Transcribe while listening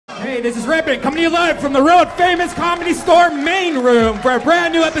Hey, this is Rippin, coming to you live from the world famous Comedy Store main room for a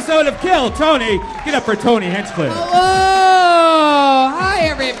brand new episode of Kill Tony. Get up for Tony Hinchcliffe. Hello! Hi,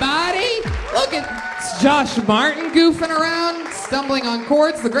 everybody! Look at it's Josh Martin goofing around, stumbling on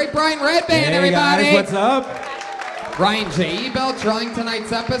chords. The great Brian Redband, Hey everybody! guys, what's up? Ryan J. Ebel drawing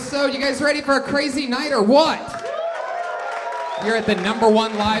tonight's episode. You guys ready for a crazy night or what? You're at the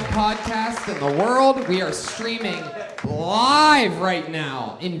 #1 live podcast in the world. We are streaming live right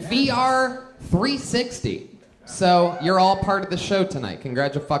now in VR 360. So you're all part of the show tonight.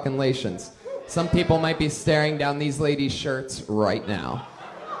 Congratulations. Some people might be staring down these ladies' shirts right now.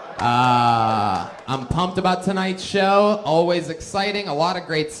 I'm pumped about tonight's show. Always exciting. A lot of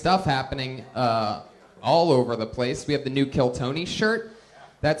great stuff happening all over the place. We have the new Kill Tony shirt.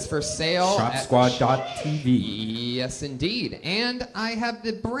 That's for sale ShopSquad.tv. Yes, indeed. And I have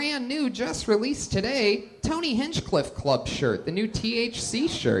the brand new, just released today, Tony Hinchcliffe Club shirt, the new THC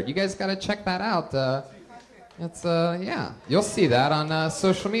shirt. You guys got to check that out. Yeah, you'll see that on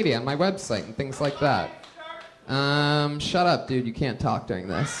social media, on my website, and things like that. Shut up, dude. You can't talk during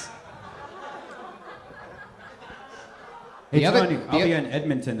this. Hey, Tony, I'll be in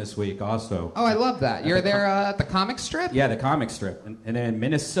Edmonton this week also. Oh, I love that. You're there at the comic strip? Yeah, the comic strip. And then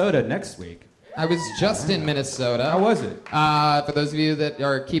Minnesota next week. I was just in Minnesota. How was it? For those of you that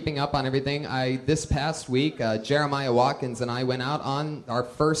are keeping up on everything, this past week, Jeremiah Watkins and I went out on our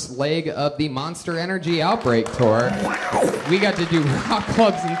first leg of the Monster Energy Outbreak Tour. We got to do rock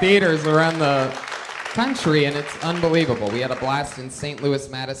clubs and theaters around the country, and it's unbelievable. We had a blast in St. Louis,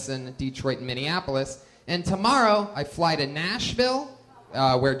 Madison, Detroit, and Minneapolis. And tomorrow, I fly to Nashville,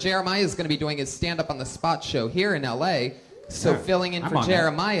 where Jeremiah is going to be doing his stand-up on the spot show here in L.A., so filling in for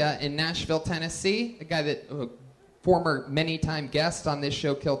Jeremiah in Nashville, Tennessee, a guy that, former many-time guest on this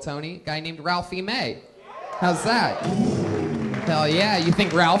show, Kill Tony, a guy named Ralphie May. How's that? Hell yeah. You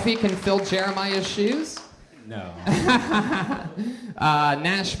think Ralphie can fill Jeremiah's shoes? No.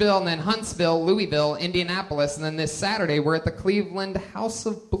 Nashville, and then Huntsville, Louisville, Indianapolis, and then this Saturday, we're at the Cleveland House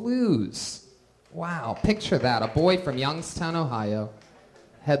of Blues. Wow, picture that. A boy from Youngstown, Ohio,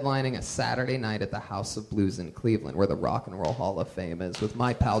 headlining a Saturday night at the House of Blues in Cleveland, where the Rock and Roll Hall of Fame is, with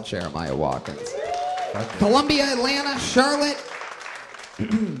my pal Jeremiah Watkins. Columbia, Atlanta, Charlotte,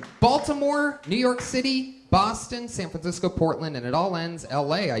 Baltimore, New York City, Boston, San Francisco, Portland, and it all ends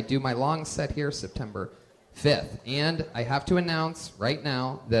LA. I do my long set here September 5th. And I have to announce right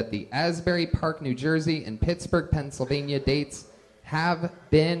now that the Asbury Park, New Jersey, and Pittsburgh, Pennsylvania dates have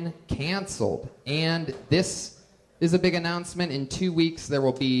been canceled. And this is a big announcement. In 2 weeks, there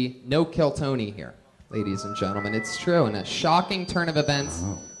will be no Kill Tony here, ladies and gentlemen. It's true. In a shocking turn of events,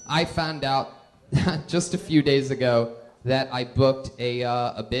 I found out just a few days ago that I booked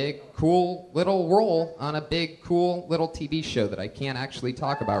a big, cool little role on a big, cool little TV show that I can't actually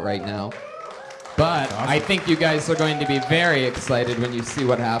talk about right now. But I think you guys are going to be very excited when you see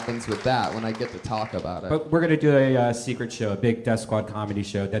what happens with that, when I get to talk about it. But we're going to do a secret show, a big Death Squad comedy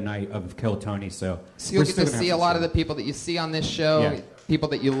show the night of Kill Tony. So you'll get to see a lot of the people that you see on this show, people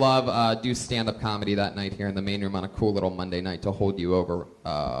that you love, do stand-up comedy that night here in the main room on a cool little Monday night to hold you over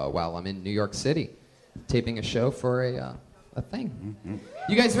while I'm in New York City, taping a show for a thing. Mm-hmm.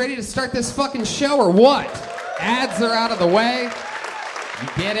 You guys ready to start this fucking show or what? Ads are out of the way. You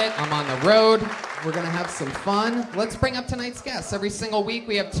get it. I'm on the road. We're going to have some fun. Let's bring up tonight's guests. Every single week,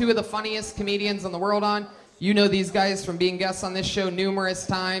 we have two of the funniest comedians in the world on. You know these guys from being guests on this show numerous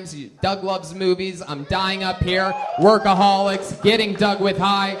times. Doug loves movies. I'm dying up here. Workaholics. Getting Doug with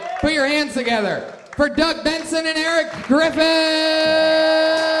high. Put your hands together for Doug Benson and Erik Griffin.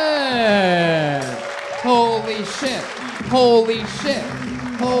 Holy shit. Holy shit.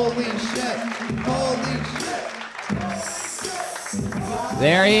 Holy shit. Holy shit.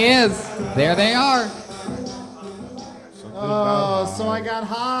 There he is. There they are. Oh, so I got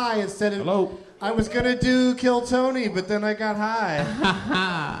high instead of... Hello. I was going to do Kill Tony, but then I got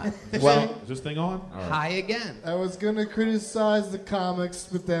high. Well, is this thing on? Right. High again. I was going to criticize the comics,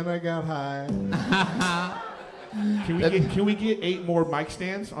 but then I got high. Can we get 8 more mic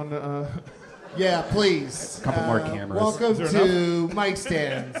stands on the... Yeah, please. A couple more cameras. Welcome to Mic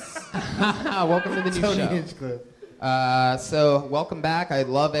Stands. Welcome to the new Tony show. Hinchcliffe. So welcome back. I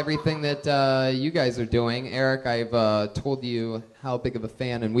love everything that you guys are doing. Erik, I've told you how big of a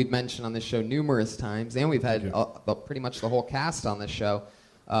fan, and we've mentioned on this show numerous times, and we've had pretty much the whole cast on this show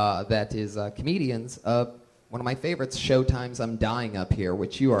that is comedians. One of my favorites, Showtime's I'm Dying Up Here,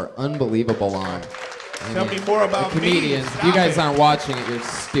 which you are unbelievable on. Tell me more about comedians. If you guys aren't watching it, you're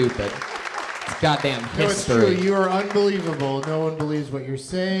stupid. It's goddamn history. No, it's true. You are unbelievable. No one believes what you're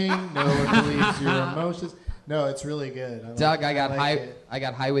saying. No one believes your emotions. No, it's really good. Doug, I got like high. it. I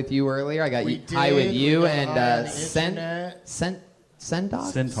got high with you earlier. I got We high with did. you We got and high on the Send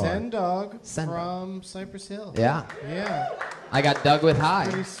Dog. Send Dog Send from Cypress Hill. Yeah. Yeah. I got Doug with high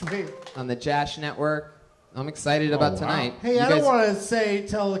Pretty sweet. on the Jash Network. I'm excited about tonight. Hey, I don't want to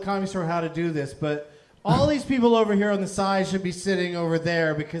tell the Comedy Store how to do this, but all these people over here on the side should be sitting over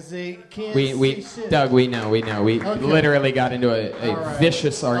there because they can't see shit. Doug, we know. We literally got into a right.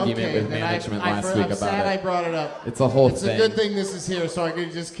 vicious argument with then management I'm last week sad about I it. brought it up. It's a whole It's thing. a good thing this is here, so I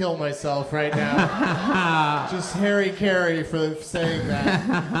could just kill myself right now. Just Harry Carey for saying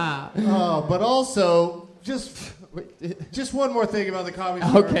that. But also, just one more thing about the Comedy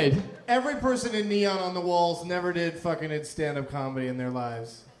Store. Okay. Every person in Neon on the Walls never did fucking stand-up comedy in their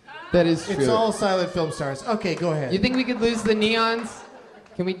lives. That is true. It's all silent film stars. Okay, go ahead. You think we could lose the neons?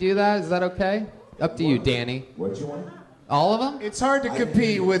 Can we do that? Is that okay? Up to you, Danny. What you want? All of them? It's hard to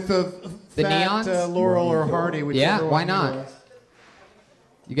compete with the fat neons? Laurel or Hardy. Yeah, whichever why one not? it was.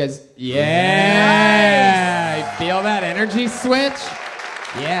 You guys, yeah! You feel that energy switch?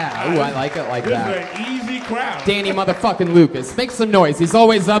 Yeah, ooh, I like it like This that. is an easy crowd. Danny motherfucking Lucas, make some noise. He's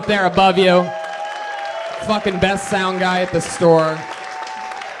always up there above you. Fucking best sound guy at the store.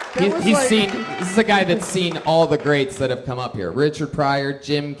 This is a guy that's seen all the greats that have come up here. Richard Pryor,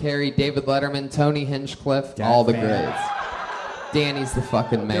 Jim Carrey, David Letterman, Tony Hinchcliffe, all the greats. Danny's the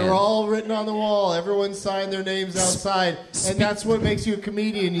fucking man. They're all written on the wall. Everyone signed their names outside. And that's what makes you a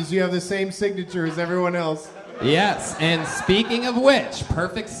comedian, is you have the same signature as everyone else. Yes, and speaking of which,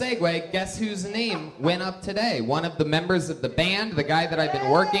 perfect segue, guess whose name went up today? One of the members of the band, the guy that I've been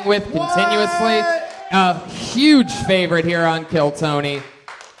working with continuously. A huge favorite here on Kill Tony.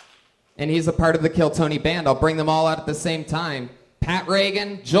 And he's a part of the Kill Tony band. I'll bring them all out at the same time. Pat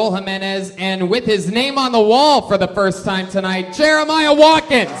Reagan, Joel Jimenez, and with his name on the wall for the first time tonight, Jeremiah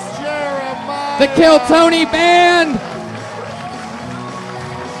Watkins. Jeremiah! The Kill Tony band!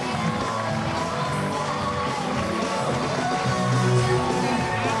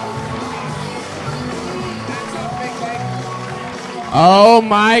 Oh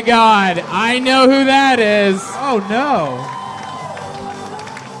my God, I know who that is. Oh no.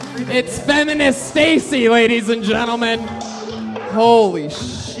 It's Feminist Stacy, ladies and gentlemen. Holy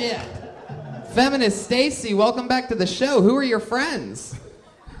shit. Feminist Stacy, welcome back to the show. Who are your friends?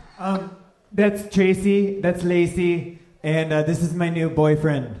 That's Tracy, that's Lacey, and this is my new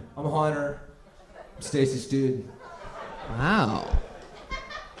boyfriend. I'm Hunter. I'm Stacy's dude. Wow.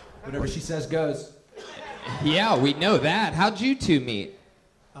 Whatever she says goes. Yeah, we know that. How'd you two meet?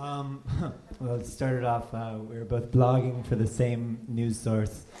 Well, it started off, we were both blogging for the same news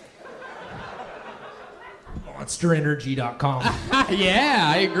source. MonsterEnergy.com. Yeah,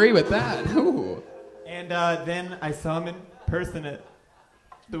 I agree with that. Ooh. And then I saw him in person at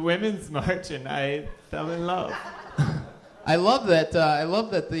the Women's March, and I fell in love. I love that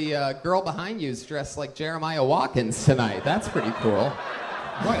the girl behind you is dressed like Jeremiah Watkins tonight. That's pretty cool.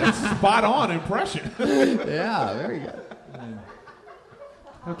 Right, that's spot on impression. Yeah, very good.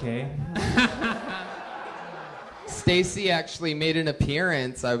 Okay. Stacy actually made an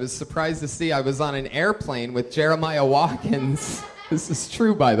appearance. I was surprised to see I was on an airplane with Jeremiah Watkins. This is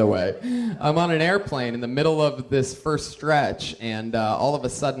true, by the way. I'm on an airplane in the middle of this first stretch, and all of a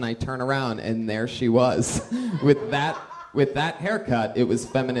sudden I turn around, and there she was. With that haircut, it was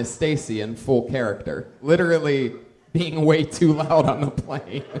Feminist Stacy in full character. Literally being way too loud on the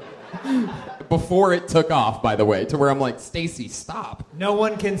plane. Before it took off, by the way, to where I'm like, Stacy, stop. No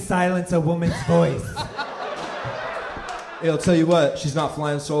one can silence a woman's voice. Hey, I'll tell you what, she's not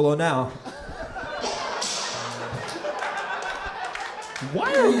flying solo now.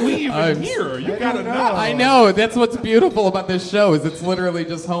 Why are we even here? You gotta know. I know. That's what's beautiful about this show is it's literally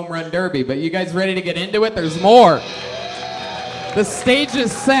just home run derby. But you guys ready to get into it? There's more. The stage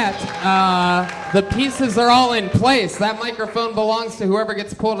is set. The pieces are all in place. That microphone belongs to whoever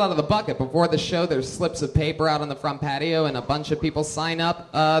gets pulled out of the bucket. Before the show, there's slips of paper out on the front patio, and a bunch of people sign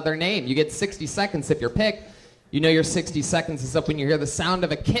up their name. You get 60 seconds if you're picked. You know your 60 seconds is up when you hear the sound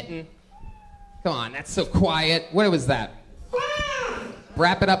of a kitten. Come on, that's so quiet. What was that?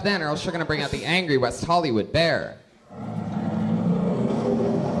 Wrap it up then, or else you're going to bring out the angry West Hollywood bear.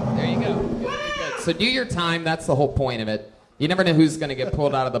 There you go. Good. So do your time. That's the whole point of it. You never know who's going to get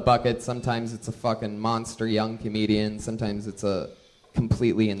pulled out of the bucket. Sometimes it's a fucking monster young comedian. Sometimes it's a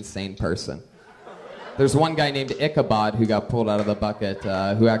completely insane person. There's one guy named Ichabod who got pulled out of the bucket,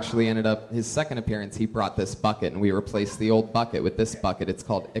 who actually ended up, his second appearance, he brought this bucket, and we replaced the old bucket with this bucket. It's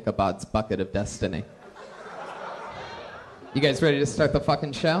called Ichabod's Bucket of Destiny. You guys ready to start the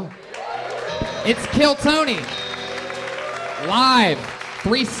fucking show? It's Kill Tony. Live,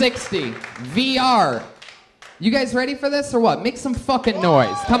 360, VR, You guys ready for this or what? Make some fucking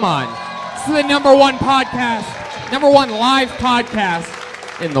noise. Come on. This is the #1 podcast, #1 live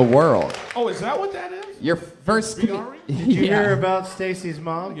podcast in the world. Oh, is that what that is? Your first... VR? Did you hear about Stacy's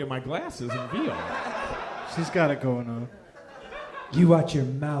mom? Get my glasses in VR. She's got it going on. You watch your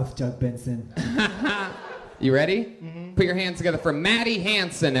mouth, Doug Benson. You ready? Mm-hmm. Put your hands together for Maddie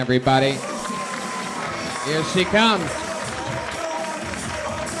Hansen, everybody. Here she comes.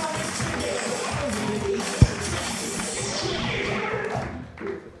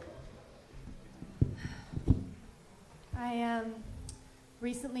 I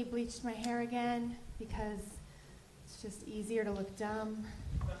recently bleached my hair again because it's just easier to look dumb.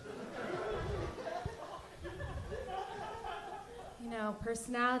 You know,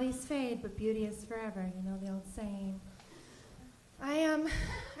 personalities fade, but beauty is forever. You know the old saying.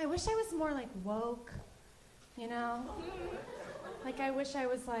 I wish I was more like woke. You know, like I wish I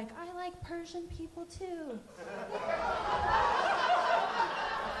was like I like Persian people too.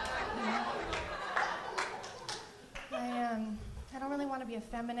 I don't really want to be a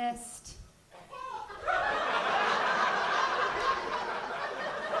feminist.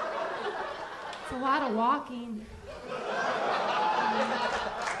 It's a lot of walking.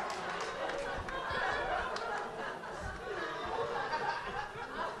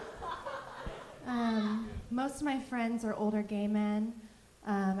 Most of my friends are older gay men.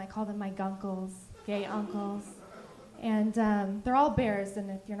 I call them my gunkles, gay uncles. And they're all bears, and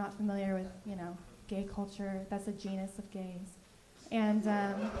if you're not familiar with, you know, gay culture, that's a genus of gays. And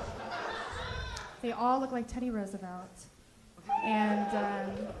they all look like Teddy Roosevelt. And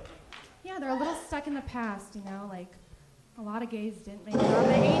yeah, they're a little stuck in the past, you know, like a lot of gays didn't make it out of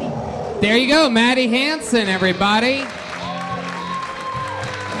the 80s. There you go, Maddie Hansen, everybody.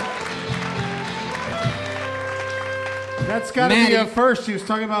 That's got to be a first. She was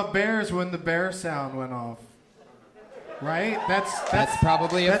talking about bears when the bear sound went off. Right? That's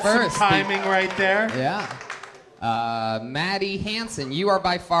probably a that's first. Some timing right there. Yeah. Maddie Hansen, you are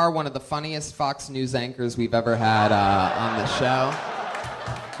by far one of the funniest Fox News anchors we've ever had on the show.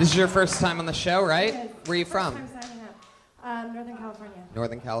 This is your first time on the show, right? Where are you from? First time signing up. Northern California.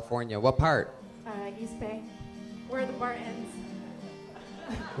 Northern California. What part? East Bay, where the bar ends.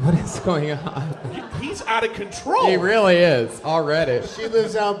 What is going on? He's out of control. He really is, already. She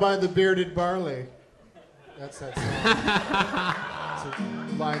lives out by the bearded barley. That's that song.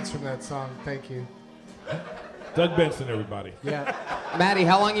 So, lines from that song. Thank you. Doug Benson, everybody. Yeah. Maddie,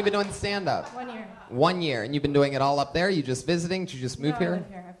 how long you been doing stand-up? 1 year. 1 year. And you've been doing it all up there? You just visiting? Did you just move No, here? I live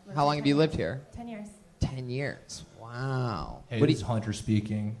here. I've lived How long here have you lived here? 10 years. 10 years. Wow. Hey, What do this is Hunter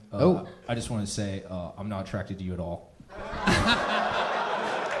speaking. I just want to say I'm not attracted to you at all.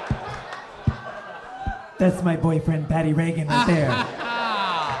 That's my boyfriend, Patty Reagan, right there.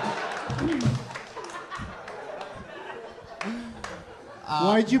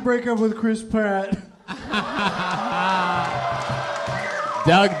 Why'd you break up with Chris Pratt?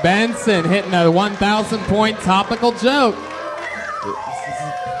 Doug Benson hitting a 1,000-point topical joke.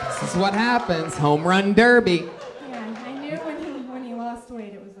 This is what happens. Home run derby. Yeah, I knew when he lost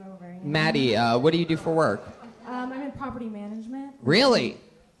weight it was over. You know? Maddie, what do you do for work? I'm in property management. Really?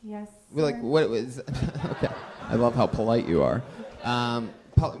 Yes. We're like, sir. what was... Okay. I love how polite you are.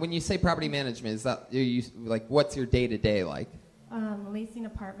 When you say property management, is that you like what's your day-to-day like? Leasing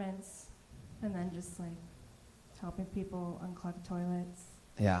apartments, and then just like helping people unclog toilets.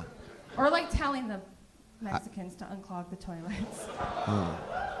 Yeah. Or like telling the Mexicans to unclog the toilets.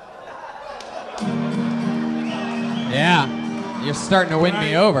 Yeah. You're starting to win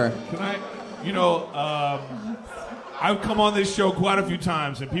me over. Can I, you know, I've come on this show quite a few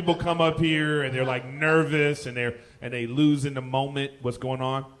times, and people come up here and they're like nervous and they lose in the moment what's going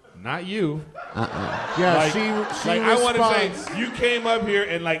on. Not you. Yeah, Like, she I want to responds. say you came up here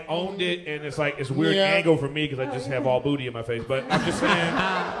and like owned it, and it's like it's a weird angle for me because I just have all booty in my face. But I'm just saying,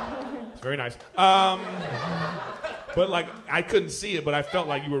 it's very nice. But like I couldn't see it, but I felt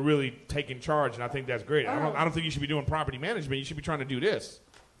like you were really taking charge, and I think that's great. I don't think you should be doing property management. You should be trying to do this.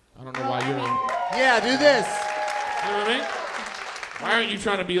 I don't know why you're. Yeah, do this. You know what I mean? Why aren't you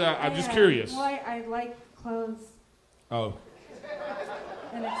trying to be like? I'm just curious. Well, I like clothes Oh.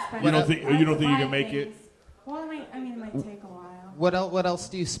 and expensive. You don't think you can make it? Well, it might take a while. What else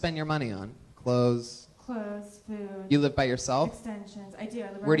do you spend your money on? Clothes. Clothes, food. You live by yourself? Extensions. I do.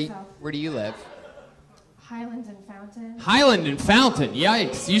 I live by Where myself. do you live? Highland and Fountain. Highland and Fountain.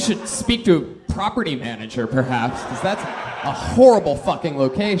 Yikes! You should speak to a property manager, perhaps, because that's a horrible fucking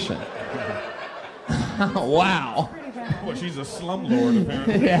location. Wow. Pretty bad. Well, she's a slumlord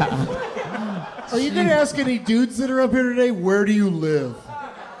apparently. Yeah. Are you going to ask any dudes that are up here today, where do you live?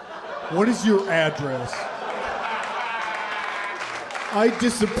 What is your address? I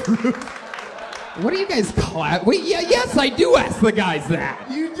disapprove. What are you guys Wait, yeah, yes, I do ask the guys that.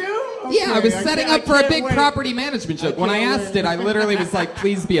 You do? Yeah, I was Okay, setting I up for a can't big wait. property management joke. When I can't asked wait. it, I literally was like,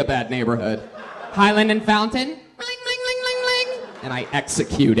 please be a bad neighborhood. Highland and Fountain, ling, ling, ling, ling, ling. And I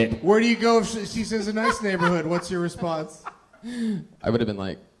execute it. Where do you go if she says a nice neighborhood? What's your response? I would have been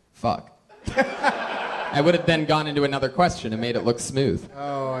like, fuck. I would have then gone into another question and made it look smooth,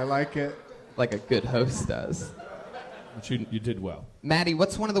 Oh, I like it. like a good host does. But you did well. Maddie,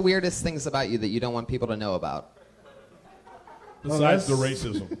 what's one of the weirdest things about you that you don't want people to know about? Besides the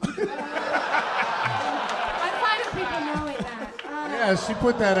racism. I'm fine with people knowing that. Yeah, she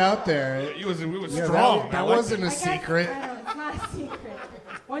put that out there. We was Yeah, strong. that I liked wasn't it. a I guess- secret. I know, it's not a secret.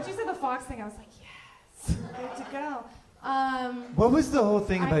 Once you said the Fox thing, I was like, yes, good to go. What was the whole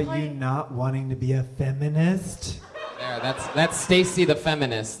thing I about you played- not wanting to be a feminist? There, that's Stacy the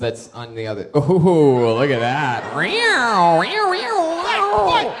feminist that's on the other. Ooh, look at that.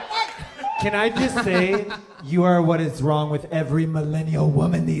 Can I just say, you are what is wrong with every millennial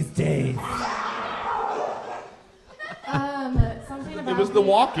woman these days. Something about It was the me-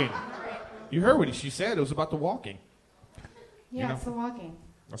 walking. You heard what she said. It was about the walking. Yeah, You know? it's the walking.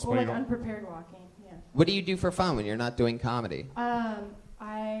 That's Or why you like don't- unprepared walking. Yeah. What do you do for fun when you're not doing comedy?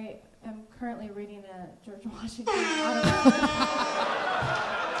 I am currently reading a George Washington autobiography.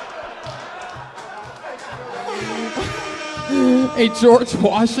 Hey, George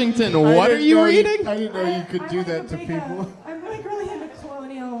Washington, what are you reading? I didn't know you could do that to people. I'm like really into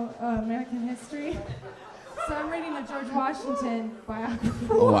colonial American history. So I'm reading a George Washington biography.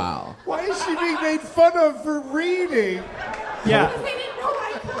 Wow. Why is she being made fun of for reading? Yeah. Because they didn't know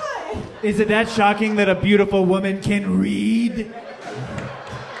I could. Is it that shocking that a beautiful woman can read?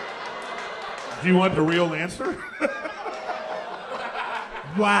 Do you want the real answer?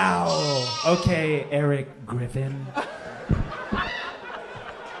 Wow. Okay, Erik Griffin.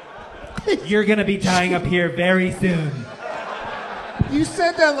 You're gonna be tying up here very soon. You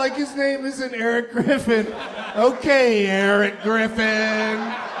said that like his name isn't Erik Griffin. Okay, Erik Griffin,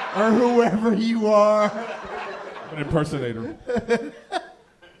 or whoever you are. An impersonator.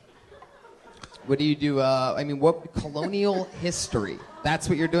 What do you do? What colonial history? That's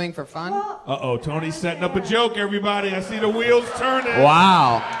what you're doing for fun? Uh-oh, Tony's setting up a joke, everybody. I see the wheels turning.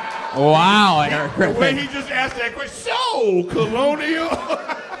 Wow. Wow, Erik The way Griffin. he just asked that question. So, colonial.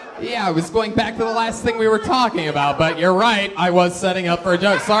 Yeah, I was going back to the last thing we were talking about, but you're right. I was setting up for a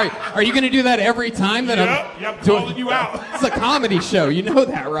joke. Sorry. Are you going to do that every time that Yep, I'm doing? calling you out. It's a comedy show. You know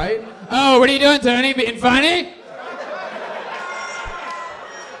that, right? Oh, what are you doing, Tony? Being funny?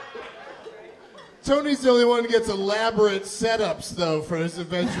 Tony's the only one who gets elaborate setups, though, for his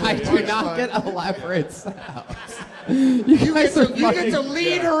eventual I do not punchline. get elaborate setups. You guys get are to fucking-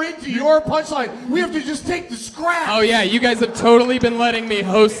 lead her into your punchline. We have to just take the scratch. Oh, yeah, you guys have totally been letting me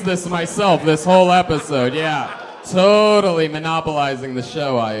host this myself this whole episode. Yeah, totally monopolizing the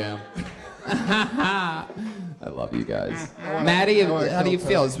show, I am. I love you guys. Maddie, how do you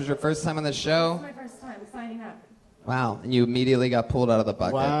feel? This was your first time on the show? It's my first time signing up. Wow, and you immediately got pulled out of the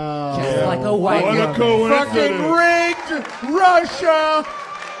bucket. Wow. Just like a white What a woman. coincidence. Fucking rigged Russia.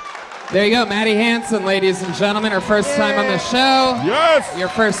 There you go, Maddie Hansen, ladies and gentlemen, her first time on the show. Yes. Your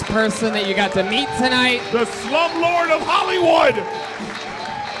first person that you got to meet tonight. The slumlord of Hollywood.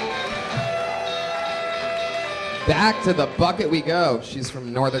 Back to the bucket we go. She's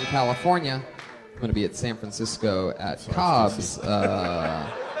from Northern California. I'm going to be at San Francisco at Cobb's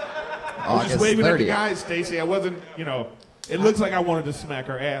I was August just waving at the 30th. guys, Stacy. I wasn't, it looks like I wanted to smack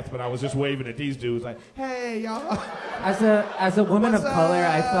her ass, but I was just waving at these dudes like, hey, y'all. As a woman What's of color,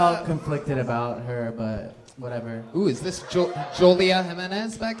 I up? felt conflicted about her, but whatever. Ooh, is this Jolia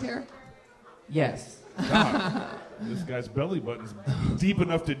Jimenez back here? Yes. This guy's belly button's deep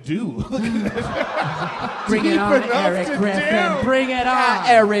enough to do. Bring it on, enough Erik to Griffin. do. Bring it on,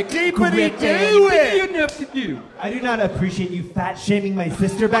 Erik Deepity Griffin. do it. Enough to do. I do not appreciate you fat shaming my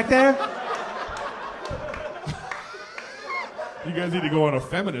sister back there. You guys need to go on a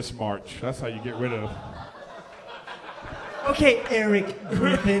feminist march. That's how you get rid of. Okay, Erik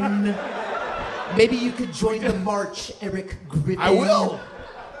Griffin. Maybe you could join the march, Erik Griffin. I will.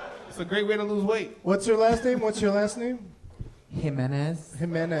 It's a great way to lose weight. What's her last name? What's your last name? Jimenez.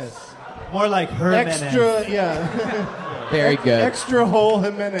 Jimenez. More like her. Extra, yeah. Very good. Extra whole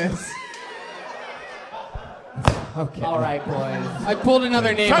Jimenez. Okay. All right, boys. I pulled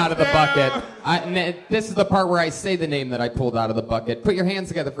another name out of the bucket. This is the part where I say the name that I pulled out of the bucket. Put your hands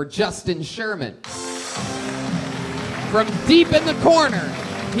together for Justin Sherman. From deep in the corner,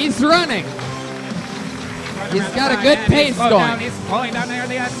 he's running. He's got a good pace going.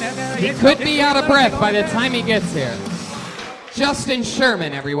 He could be out of breath by the time he gets here. Justin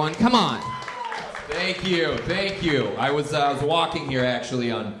Sherman, everyone. Come on. Thank you, thank you. I was walking here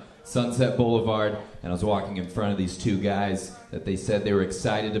actually on Sunset Boulevard, and I was walking in front of these two guys that they said they were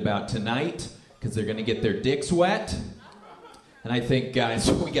excited about tonight because they're gonna get their dicks wet. And I think,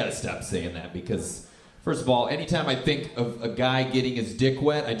 guys, we gotta stop saying that because, first of all, anytime I think of a guy getting his dick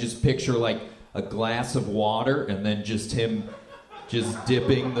wet, I just picture like a glass of water and then just him just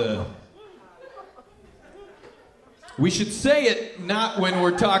dipping the... We should say it not when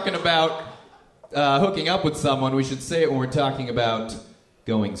we're talking about hooking up with someone. We should say it when we're talking about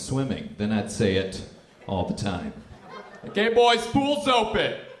going swimming. Then I'd say it all the time. Okay, boys, pool's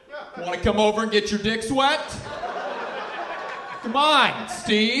open. Want to come over and get your dicks wet? Come on,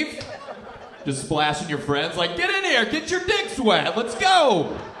 Steve. Just splashing your friends like, get in here, get your dicks wet, let's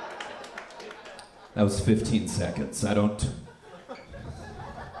go. That was 15 seconds. I don't...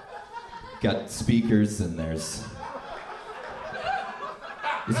 Got speakers and there's...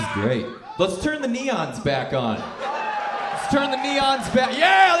 This is great. Let's turn the neons back on. Let's turn the neons back.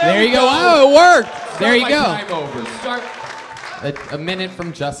 Yeah, There you go. Oh, it worked. There you go. Time over. Start. A minute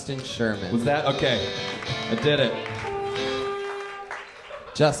from Justin Sherman. Was that okay? I did it.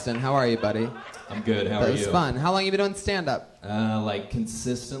 Justin, how are you, buddy? I'm good. How are you? That was fun. How long have you been doing stand-up? Like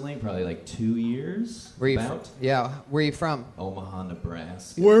consistently, probably like 2 years. Where are you about. from? Yeah. Where are you from? Omaha,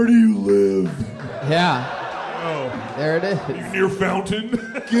 Nebraska. Where do you live? Yeah. Oh. There it is. You near Fountain?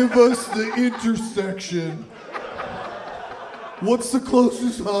 Give us the intersection. What's the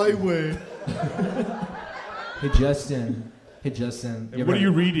closest highway? Hey, Justin. Hey, Justin. What are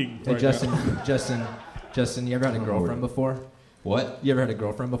you reading? Hey, right Justin. now? Justin, you ever had a girlfriend before? What? You ever had a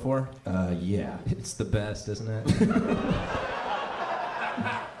girlfriend before? Yeah. It's the best, isn't it?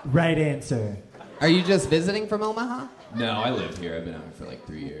 Right answer. Are you just visiting from Omaha? No, I live here. I've been out here for like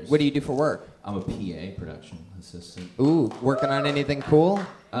 3 years. What do you do for work? I'm a PA, production assistant. Ooh, working on anything cool?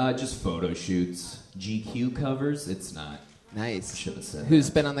 Just photo shoots, GQ covers. It's not. Nice. I should have said. Who's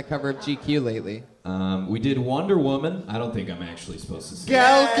been on the cover of GQ lately? We did Wonder Woman. I don't think I'm actually supposed to say.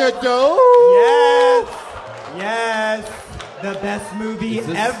 Gal Gadot. Yes! Yes! The best movie Is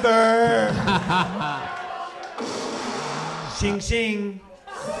this- ever! Shing shing.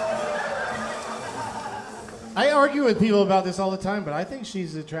 I argue with people about this all the time, but I think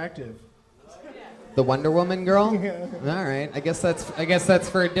she's attractive. The Wonder Woman girl? Yeah. All right. I guess that's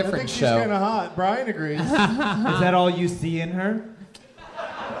for a I different think she's show. kind of hot. Brian agrees. Is that all you see in her?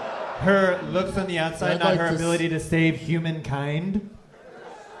 Her looks on the outside, I'd not like her to ability to save humankind?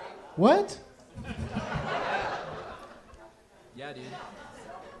 What? Yeah, dude.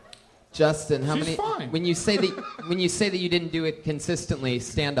 Justin, how She's many? fine. When you say that you didn't do it consistently,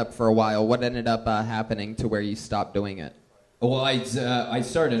 stand up for a while, what ended up happening to where you stopped doing it? Well, I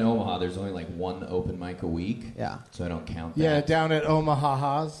started in Omaha. There's only like one open mic a week. Yeah. So I don't count that. Yeah, down at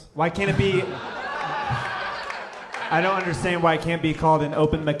Omaha's. Why can't it be... I don't understand why it can't be called an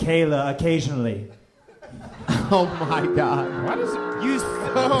open Michaela occasionally. Oh my God! Why does it... You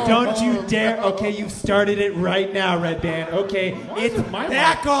don't you dare! Okay, you've started it right now, Red Band. Okay, it's my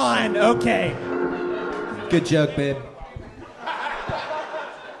back on. Okay. Good joke, babe.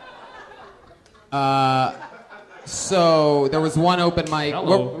 So there was one open mic.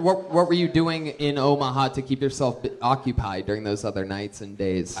 Hello. What were you doing in Omaha to keep yourself occupied during those other nights and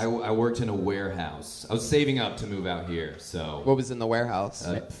days? I worked in a warehouse. I was saving up to move out here, so What was in the warehouse?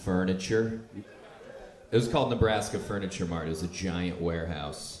 furniture. It was called Nebraska Furniture Mart. It was a giant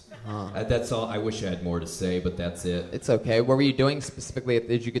warehouse. That's all. I wish I had more to say, but that's it. It's okay. What were you doing specifically?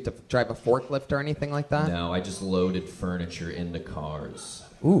 Did you get to drive a forklift or anything like that? No, I just loaded furniture into cars,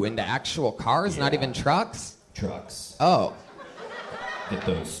 Ooh, into actual cars, not Yeah. even trucks? trucks. Oh, Get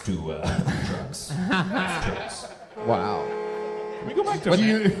those two trucks. Trucks. wow. Can we go back to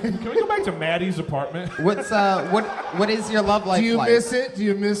Can we go back to Maddie's apartment? What is your love life Do you like? miss it? Do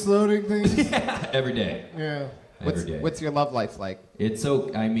you miss loading things? Every day. Yeah. Every day. What's your love life like? It's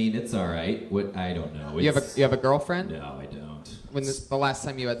okay. I mean, it's all right. What I don't know. You It's, have a girlfriend? No, I don't. When the last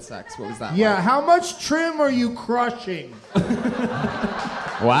time you had sex, what was that? Yeah, like? how much trim are you crushing?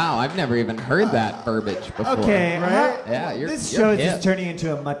 Wow, I've never even heard that verbiage before. Okay, Right? Yeah, you're this you're show is hip. just turning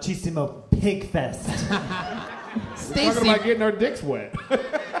into a machismo pig fest. Talking about getting our dicks wet.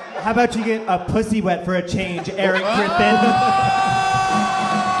 How about you get a pussy wet for a change, Erik Griffin?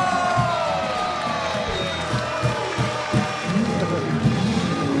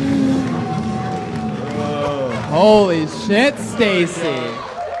 Holy shit, Stacy.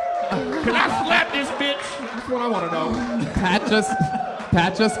 Can I slap this bitch? That's what I want to know.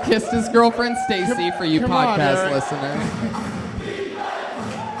 Pat just kissed his girlfriend Stacy for you come on, podcast Eric. listeners.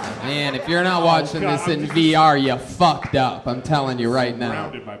 Man, if you're not watching God, this in VR, you fucked up. I'm telling you right now.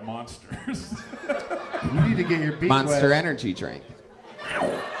 Surrounded by monsters. You need to get your beak Monster wet. Energy drink. So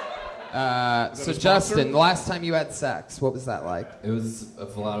a sponsor? Justin, the last time you had sex, what was that like? It was a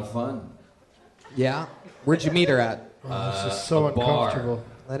lot of fun. Yeah? Where'd you meet her at? This is so a bar. uncomfortable.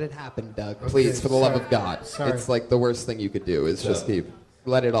 Let it happen, Doug. Please, for the love of God. Sorry. It's like the worst thing you could do is just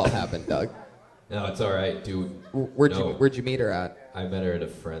let it all happen, Doug. No, it's all right, dude. Where'd you meet her at? I met her at a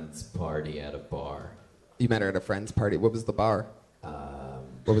friend's party at a bar. You met her at a friend's party. What was the bar?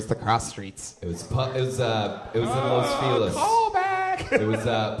 What was the cross streets? It was in Los Feliz. Callback. It was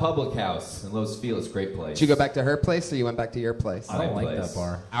Public House in Los Feliz. Great place. Did you go back to her place or you went back to your place? I don't like that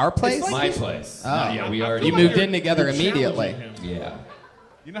bar. Our place? My place. Oh. Yeah, we already. You moved in together immediately. Yeah.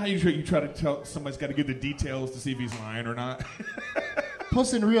 You know how you try to tell somebody's got to give the details to see if he's lying or not?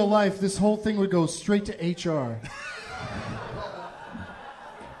 Plus, in real life, this whole thing would go straight to HR.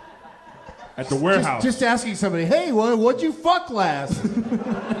 At the warehouse. Just asking somebody, hey, what'd you fuck last?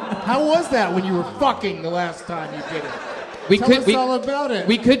 How was that when you were fucking the last time you did it? Tell us all about it.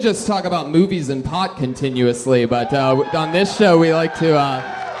 We could just talk about movies and pot continuously, but on this show we like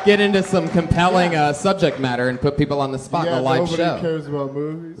to get into some compelling subject matter and put people on the spot in a live nobody show. cares about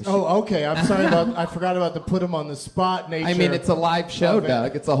movies. Oh, okay. I'm sorry I forgot about the put them on the spot nature. I mean, it's a live show, of it.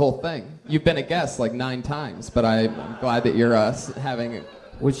 Doug. It's a whole thing. You've been a guest like 9 times, but I'm glad that you're having it.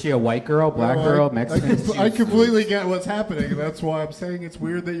 Was she a white girl, black girl, Mexican? I completely get what's happening, and that's why I'm saying it's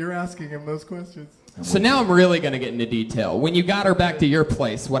weird that you're asking him those questions. So now I'm really going to get into detail. When you got her back to your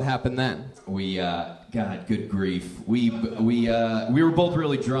place, what happened then? We God, good grief. We were both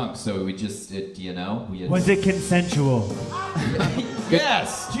really drunk, so we just we had Was it consensual?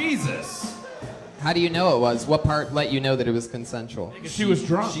 Yes, Jesus. How do you know it was? What part let you know that it was consensual? She was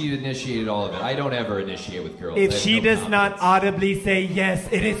drunk. She initiated all of it. I don't ever initiate with girls. I If have she no does not confidence. audibly say yes,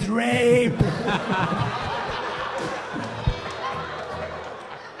 it is rape.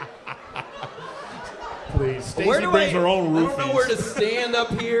 Please. Stacey Where do brings her own I roofies. don't know where to stand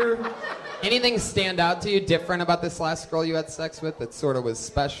up here. Anything stand out to you different about this last girl you had sex with that sort of was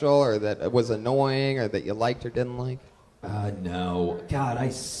special or that was annoying or that you liked or didn't like? No. God, I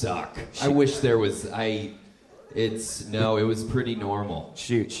suck. I wish there was. It was pretty normal.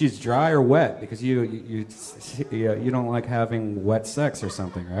 She's dry or wet because you don't like having wet sex or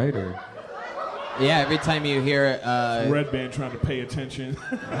something, right? Or Yeah, every time you hear Red Band trying to pay attention.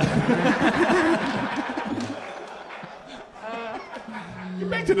 Get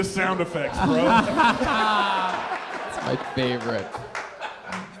back to the sound effects, bro. It's my favorite.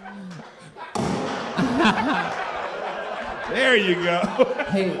 There you go.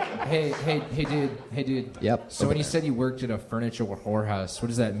 Hey, dude. Yep. So when you said you worked at a furniture whorehouse, what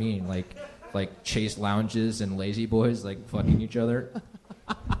does that mean? Like chase lounges and lazy boys like fucking each other?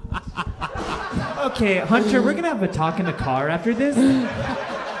 Okay, Hunter, we're gonna have a talk in the car after this.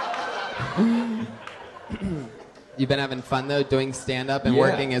 You've been having fun though, doing stand-up and Yeah.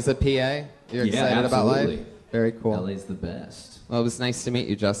 working as a PA? You're excited about absolutely. life? Very cool. LA's the best. Well, it was nice to meet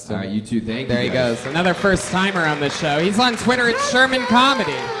you, Justin. All right, you too. Thank you. There he goes. Another first-timer on the show. He's on Twitter at Sherman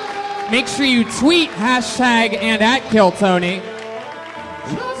Comedy. Make sure you tweet hashtag and at KillTony.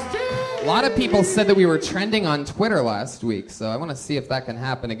 A lot of people said that we were trending on Twitter last week, so I want to see if that can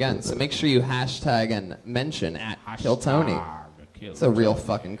happen again. So make sure you hashtag and mention at KillTony. It's a real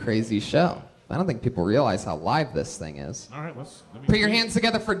fucking crazy show. I don't think people realize how live this thing is. All right, let me Put your hands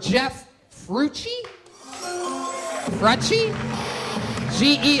together for Jeff Frucci? Frucci?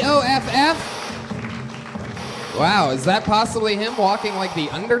 Geoff? Wow, is that possibly him walking like the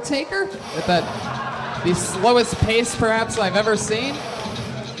Undertaker? At the slowest pace perhaps I've ever seen?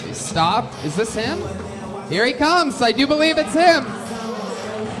 He stopped. Is this him? Here he comes. I do believe it's him.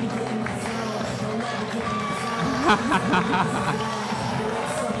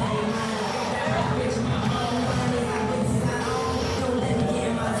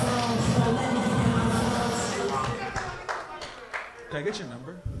 Can I get your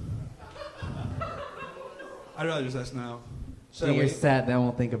number? I'd rather just ask now. Should I When you're wait? sad, I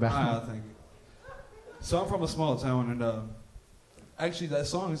won't think about it. Thank you. So I'm from a small town, and actually that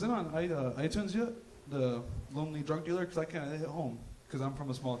song, is it on iTunes yet? The Lonely Drug Dealer? Because I can't hit home, because I'm from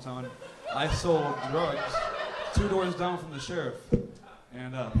a small town. I sold drugs 2 doors down from the sheriff.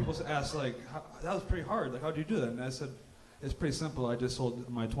 And people asked, like, that was pretty hard. Like, how'd you do that? And I said, it's pretty simple. I just sold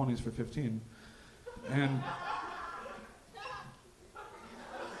my 20s for 15. And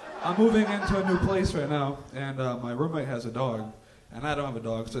I'm moving into a new place right now, and my roommate has a dog, and I don't have a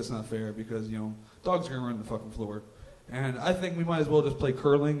dog, so it's not fair because, dogs are gonna run the fucking floor. And I think we might as well just play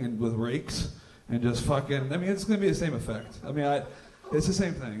curling and with rakes and just fucking, it's gonna be the same effect. It's the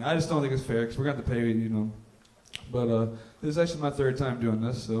same thing. I just don't think it's fair because we're going to pay, you know. But this is actually my third time doing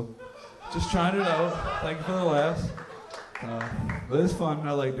this, so just trying it out. Thank you for the laughs. But it's fun.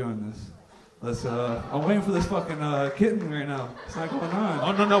 I like doing this. I'm waiting for this fucking kitten right now. It's not going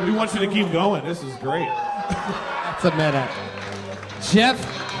on. Oh, no, we want you to keep going. This is great. That's a minute. Jeff,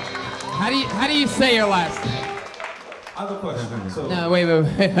 how do you say your last name? I have a question. So, No, wait.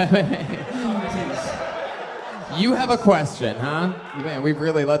 You have a question, huh? Man, we've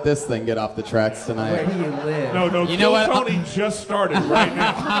really let this thing get off the tracks tonight. Where do you live? No, You know what? Tony just started right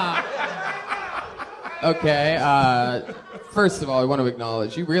now. Okay, first of all, I want to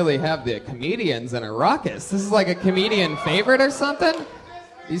acknowledge you really have the comedians in a ruckus. This is like a comedian favorite or something?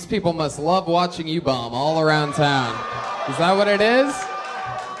 These people must love watching you bomb all around town. Is that what it is?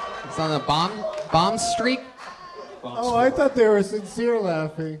 It's on a bomb streak? Oh, I thought they were sincere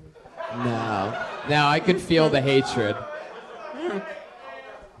laughing. No, I could feel the hatred.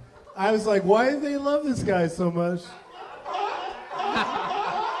 I was like, why do they love this guy so much?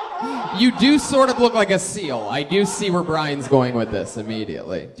 You do sort of look like a seal. I do see where Brian's going with this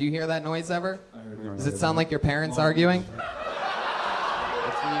immediately. Do you hear that noise ever? Does it sound like your parents arguing?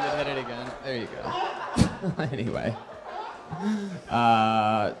 Let's leave it, hit it again. There you go. Anyway.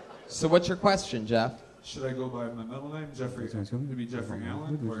 So what's your question, Jeff? should I go by my middle name, Jeffrey? Maybe Jeffrey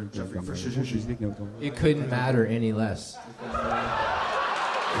Allen or Jeffrey Fisher? It couldn't matter any less.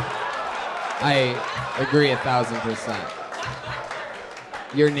 I agree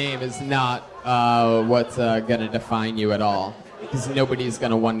 1,000%. Your name is not what's going to define you at all, because nobody's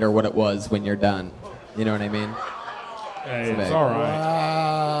going to wonder what it was when you're done. You know what I mean? Hey, it's all right.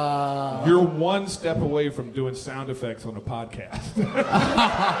 Wow. You're one step away from doing sound effects on a podcast.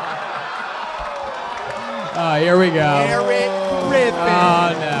 Oh, here we go. Erik Griffin.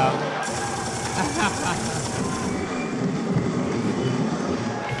 Oh, no.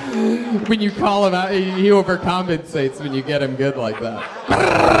 When you call him out, he overcompensates when you get him good like that.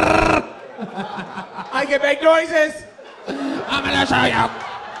 I can make noises. I'm gonna show you.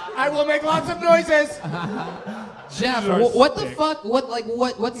 I will make lots of noises. Jeff, what the fuck?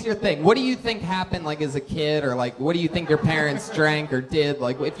 What's your thing? What do you think happened, like, as a kid, or like, what do you think your parents drank or did?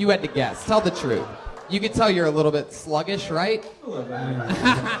 Like, if you had to guess, tell the truth. You could tell you're a little bit sluggish, right?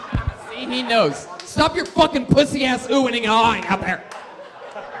 See, he knows. Stop your fucking pussy ass oohing and awing out there.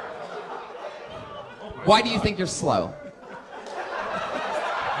 Why do you think you're slow?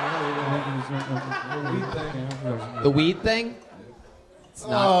 The weed thing? It's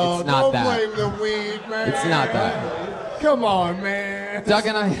not. It's not don't that. blame the weed, man. It's not that. Come on, man. Doug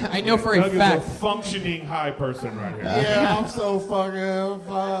and I know for a Doug fact. is a functioning high person right here. Yeah, I'm so fucking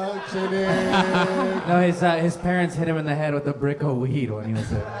functioning. No, his parents hit him in the head with a brick of weed when he was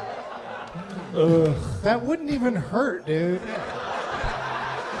there. That wouldn't even hurt, dude.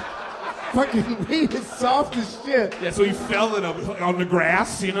 Fucking weed is soft as shit. Yeah, so he fell on the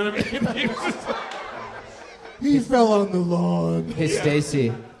grass, you know what I mean? He fell on the lawn. Hey,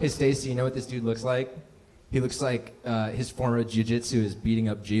 Stacy, you know what this dude looks like? He looks like his form of jiu-jitsu is beating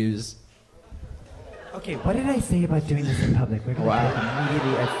up Jews. Okay, what did I say about doing this in public? We're going to do it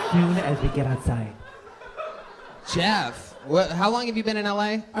immediately as soon as we get outside. Jeff, how long have you been in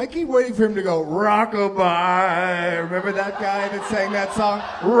LA? I keep waiting for him to go, rockabye. Remember that guy that sang that song?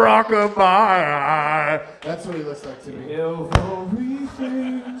 Rockabye. That's what he looks like to me.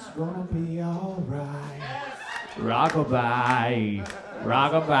 Everything's gonna be alright. Rockabye.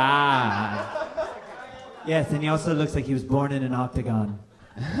 Rockabye. Yes, and he also looks like he was born in an octagon.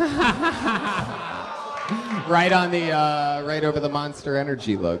 Right on the right over the Monster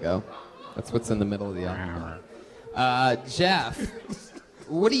Energy logo. That's what's in the middle of the octagon. Jeff,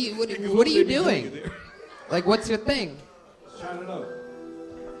 what are you doing? Like, what's your thing? Trying it out.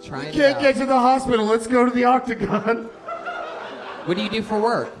 Trying it Can't out. get to the hospital. Let's go to the octagon. What do you do for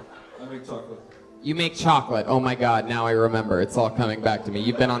work? I make chocolate. You make chocolate. Oh my God, now I remember. It's all coming back to me.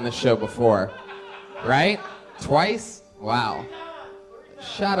 You've been on this show before, right? Twice? Wow.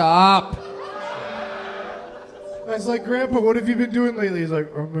 Shut up. I was like, Grandpa, what have you been doing lately? He's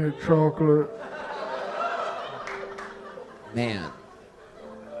like, I made chocolate. Man.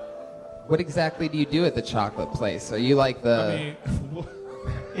 What exactly do you do at the chocolate place? Are you like the...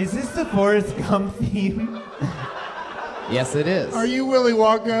 Is this the Forrest Gump theme? Yes, it is. Are you Willy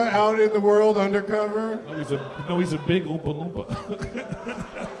Wonka out in the world undercover? No, he's a big Oompa Loompa.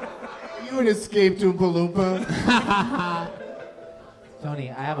 You an escaped Oompa Loompa?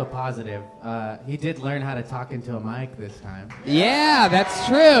 Tony, I have a positive. He did learn how to talk into a mic this time. Yeah, that's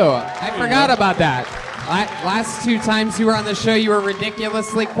true. I forgot about that. Last 2 times you were on the show, you were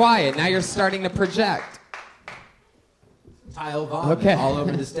ridiculously quiet. Now you're starting to project. Tile vomit Okay. all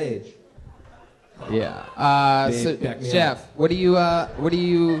over the stage. Yeah. So Back me Jeff, what are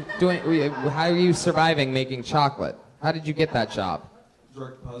you doing? How are you surviving making chocolate? How did you get that job?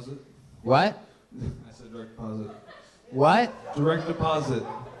 Direct deposit. What? I said direct deposit. What? Direct deposit.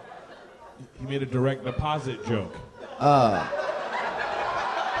 He made a direct deposit joke. Uh.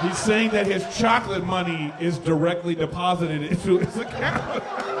 He's saying that his chocolate money is directly deposited into his account.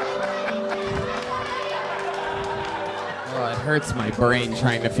 Oh, it hurts my brain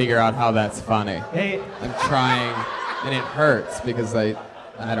trying to figure out how that's funny. Hey. I'm trying, and it hurts because I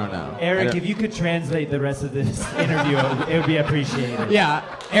don't know. Eric, if you could translate the rest of this interview, it would be appreciated. Yeah,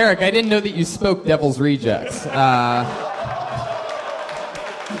 Eric, I didn't know that you spoke Devil's Rejects.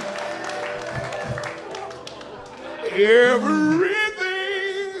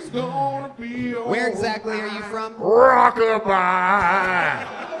 Everything's gonna be all Where exactly are you from? Rockabye.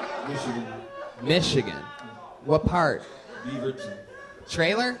 Michigan. What part? Beaverton.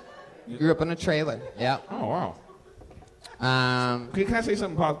 Trailer? Grew up in a trailer. Yeah. Oh, wow. Um, Can I say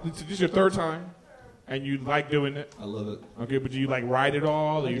something positive? This is your third time, and you like doing it? I love it. Okay, but do you like ride it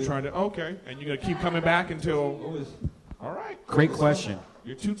all? Or you trying to? Okay, and you're gonna keep coming back until? Always. All right. Great question.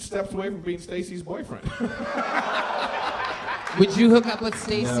 You're 2 steps away from being Stacy's boyfriend. Would you hook up with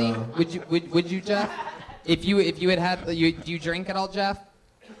Stacy? No. Would you, Jeff? If you had do you drink at all, Jeff?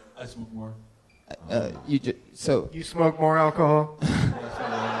 I smoke more. You smoke more alcohol?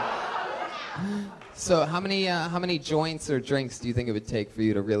 So how many joints or drinks do you think it would take for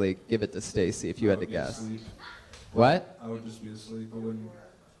you to really give it to Stacy if you had to guess? Asleep. What? I would just be asleep. I wouldn't.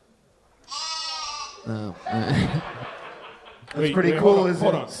 Oh. That's pretty cool,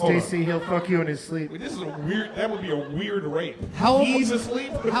 isn't it? Stacy, he'll fuck you in his sleep. Wait, this is a weird. That would be a weird rape. How old? He's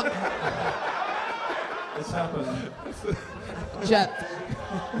asleep. It's happened. Jeff.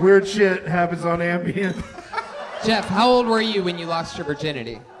 Weird shit happens on Ambien. Jeff, how old were you when you lost your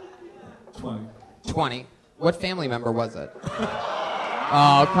virginity? 20. 20. What family member was it?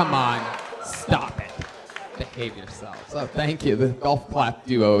 Oh, come on. Stop it. Behave yourselves. Oh, thank you. The golf clap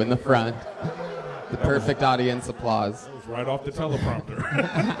duo in the front. The perfect audience applause. That was right off the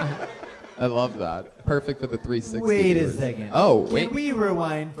teleprompter. I love that. Perfect for the 360. Wait a viewers. second. Oh, wait. Can we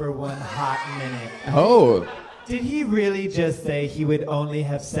rewind for one hot minute? Oh. Did he really just say he would only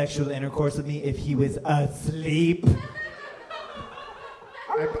have sexual intercourse with me if he was asleep?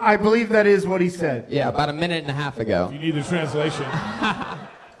 I believe that is what he said. Yeah, about a minute and a half ago. You need the translation.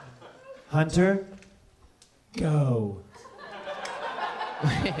 Hunter, go.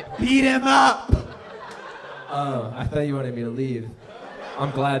 Beat him up! Oh, I thought you wanted me to leave.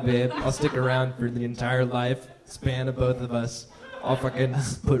 I'm glad, babe. I'll stick around for the entire life span of both of us. I'll fucking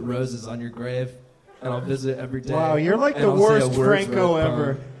put roses on your grave, and I'll visit every day. Wow, you're like and the I'll say a worst Wordsworth Franco poem.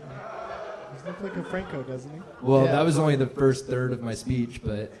 ever. He looks like a Franco, doesn't he? Well, Yeah. that was only the first third of my speech,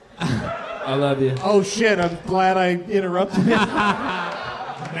 but I love you. Oh shit, I'm glad I interrupted him.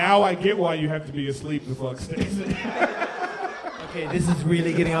 Now I get why you have to be asleep to fuck Stacy. Okay, this is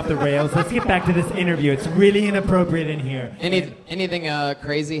really getting off the rails. Let's get back to this interview. It's really inappropriate in here. Anything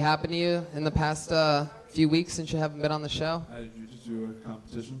crazy happened to you in the past few weeks since you haven't been on the show? I had a jiu-jitsu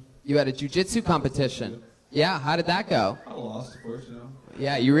competition. You had a jiu-jitsu competition. Yeah, how did that go? I lost, of course, you know.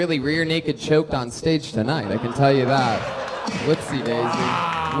 Yeah, you really rear naked choked on stage tonight, I can tell you that. Whoopsie daisy.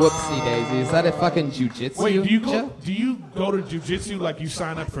 Whoopsie daisy. Is that a fucking jiu-jitsu? Wait, do joke? you go to jiu-jitsu like you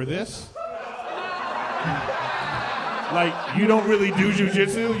sign up for this? Like, you don't really do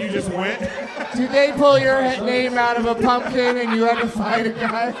jiu-jitsu, you just went? Did they pull your name out of a pumpkin and you had to fight a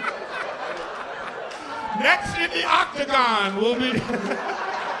guy? Next in the octagon will be...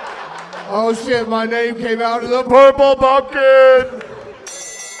 Oh shit, my name came out of the purple pumpkin!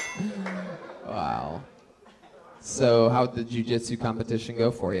 Wow. So how'd the jiu-jitsu competition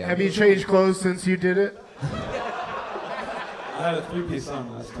go for you? Have you changed clothes since you did it? I had a 3-piece on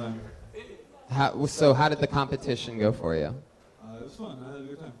last time. So how did the competition go for you? It was fun. I had a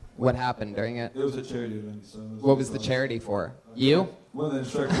good time. What happened during it? It was a charity event. So What was the charity for? You? One of the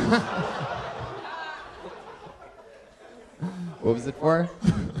instructors. What was it for?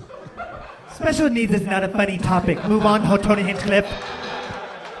 Special needs is not a funny topic. Move on, Tony Hinchcliffe.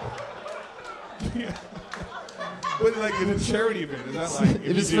 But like in a charity event, is that like...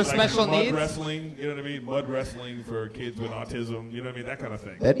 It was for special mud needs? wrestling, you know what I mean? Mud wrestling for kids with autism, you know what I mean? That kind of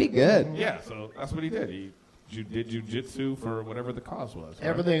thing. That'd be good. Yeah, so that's what he did. He did jiu-jitsu for whatever the cause was. Right?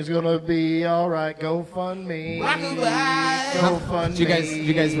 Everything's gonna be alright. Go fund me. Go fund me. Did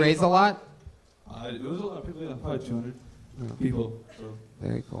you guys raise a lot? It was a lot of people, yeah, probably 200 people. So.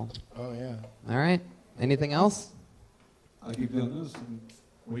 Very cool. Oh yeah. All right. Anything else? I keep doing this. And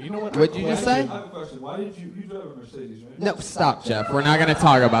Well, you know what? What'd you just say? I have a question. Why did you drive a Mercedes, right? No, stop, Jeff. We're not going to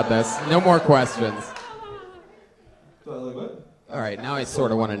talk about this. No more questions. Like what? All right, now I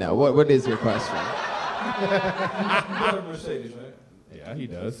sort of want to know. What is your question? You drive a Mercedes, right? Yeah, he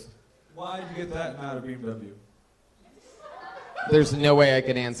does. Why did you get that and not a BMW? There's no way I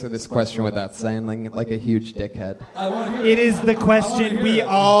could answer this question without sounding like a huge dickhead. It is the question we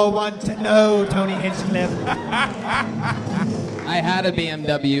all want to know, Tony Hinchcliffe. I had a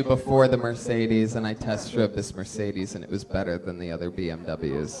BMW before the Mercedes, and I test drove this Mercedes, and it was better than the other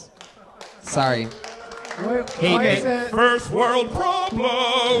BMWs. Sorry. Why is that? First world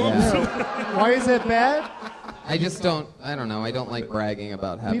problems. Yeah. Why is that bad? I don't know. I don't like bragging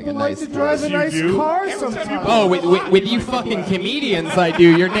about having People a nice like to drive a nice car sometimes. Oh, with you fucking comedians, I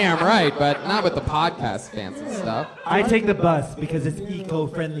do. You're damn right, but not with the podcast fans and stuff. I take the bus because it's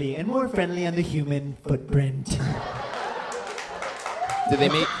eco-friendly and more friendly on the human footprint. Do they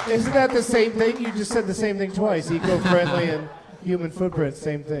make? Isn't that the same thing? You just said the same thing twice. Eco-friendly and human footprint,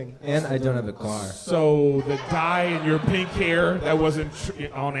 same thing. And I don't have a car. So the dye in your pink hair, that wasn't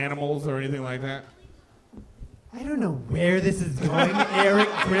on animals or anything like that? I don't know where this is going, Erik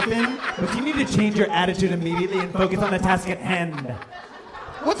Griffin, but you need to change your attitude immediately and focus on the task at hand.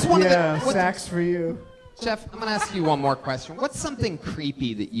 What's one of the... Yeah, sacks for you. Jeff, I'm going to ask you one more question. What's something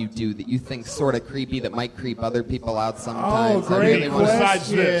creepy that you do that you think sort of creepy that might creep other people out sometimes? Oh, great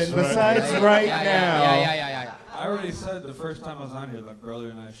question. Besides right now. Yeah. I already said the first time I was on here that brother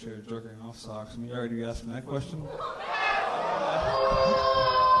and I shared jerking off socks. And you already asked me that question?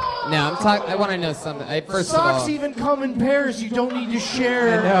 No, I want to know something. First Socks of all, even come in pairs. You don't need to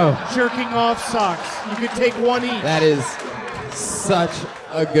share jerking off socks. You could take one each. that is such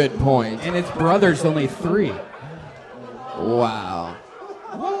a good point. And its brother's only 3. Wow.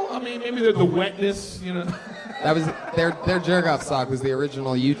 Well, I mean, maybe the wetness, you know. That was their jerk off sock was the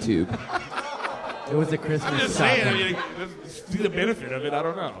original YouTube. It was a Christmas I'm just saying, I mean, see the benefit of it, I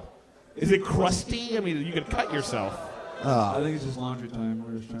don't know. Is it crusty? I mean, you can cut yourself. I think it's just laundry time.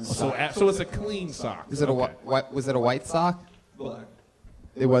 We're just trying to So it's a clean sock. Was it was it a white sock? black.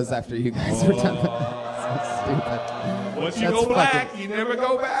 It was after you guys were done. So stupid. Once you That's go black, fucking- you never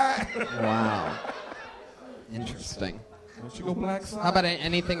go back. Wow. Interesting. Once you go black sock. How about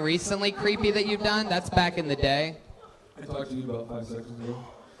anything recently creepy that you've done? That's back in the day. I talked to you about 5 seconds ago.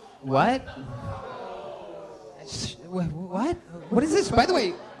 What? What? What is this? By the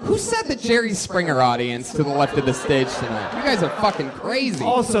way, who said the Jerry Springer audience to the left of the stage tonight? You guys are fucking crazy.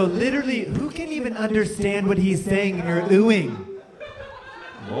 Also, literally, who can even understand what he's saying and you're oohing?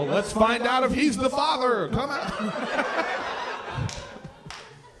 Well, let's find out if he's the father. Come on.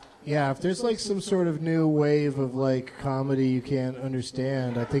 Yeah, if there's like some sort of new wave of like comedy you can't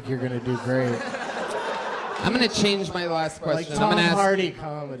understand, I think you're gonna do great. I'm gonna change my last Like question. Tom Hardy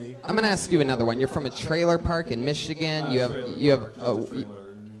comedy. I'm gonna ask you another one. You're from a trailer park in Michigan. You have.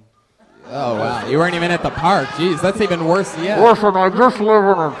 Oh wow! You weren't even at the park. Jeez, that's even worse yet. Listen, I just live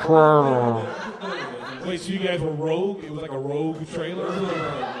in a trailer. Wait, so you guys were rogue? It was like a rogue trailer?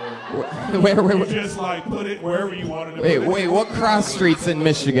 Where? You just like put it wherever you wanted to put it? Wait, what cross streets in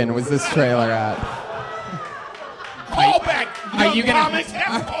Michigan was this trailer at? Call back! Are you gonna- comics,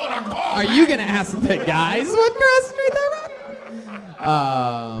 Are you gonna ask the guys what cross street they're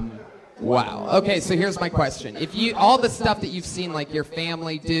on? Wow. Okay, so here's my question. If you all the stuff that you've seen like your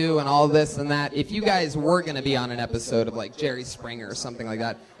family do and all this and that, if you guys were gonna be on an episode of like Jerry Springer or something like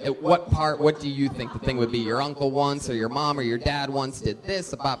that, at what do you think the thing would be? Your uncle once or your mom or your dad once did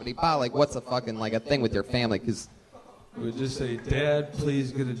this, a boppity-bop, like what's a fucking like a thing with your family? Because We would just say, Dad,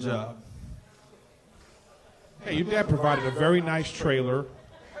 please get a job. Hey, your dad provided a very nice trailer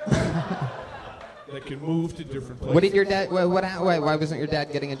that can move to different places. what did your dad? Why wasn't your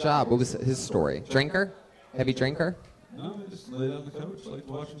dad getting a job? What was his story? Drinker? Heavy drinker? No, I just laid on the couch, like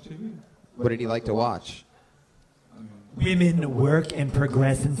watching TV. What did he like to watch? Women work and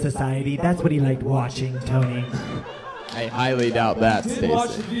progress in society. That's what he liked watching, Tony. I highly doubt that, He did watch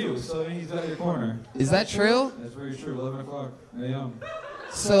The Stacey. View, so he's at your corner. Is that true? That's very true. 11 o'clock a.m.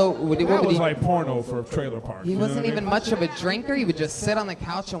 So what That would was he? like porno for a trailer park. He you know wasn't what I even mean? much of a drinker. He would just sit on the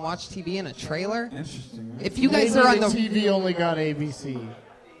couch and watch TV in a trailer. Interesting, right? If you guys Maybe are on the TV only got ABC.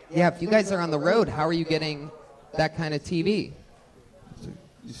 yeah, if you guys are on the road, how are you getting that kind of TV?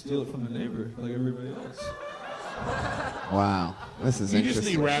 You steal it from the neighbor, like everybody else. Wow, this is You just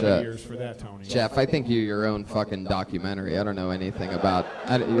interesting need rabbit shit. ears for that, Tony. Jeff, I think you're your own fucking documentary. I don't know anything about.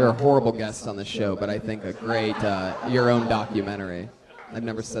 You're a horrible guest on the show, but I think a great your own documentary. I've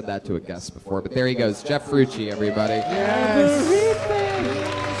never said that to a guest before, but there he goes, Jeff Frucci, everybody.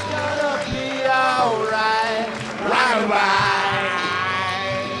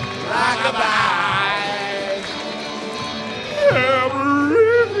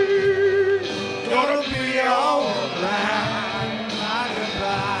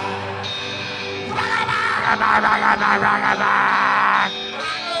 You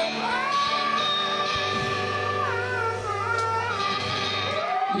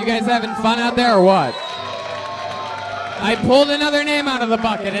guys having fun out there or what? I pulled another name out of the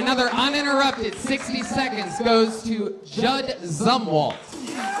bucket. Another uninterrupted 60 seconds goes to Judd Zumwalt.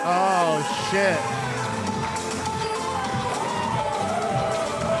 Oh, shit.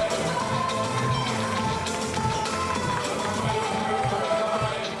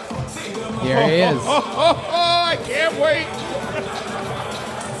 Here he is. I can't wait.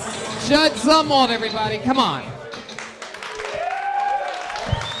 Judd Zumwalt, everybody. Come on.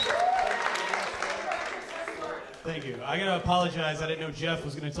 Thank you. I gotta apologize. I didn't know Jeff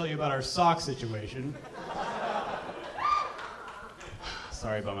was gonna tell you about our sock situation.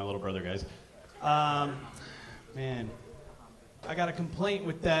 Sorry about my little brother, guys. Man, I got a complaint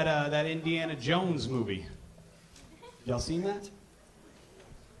with that Indiana Jones movie. Y'all seen that?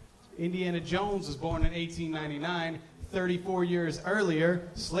 Indiana Jones was born in 1899. 34 years earlier,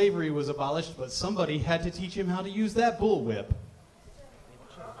 slavery was abolished, but somebody had to teach him how to use that bullwhip.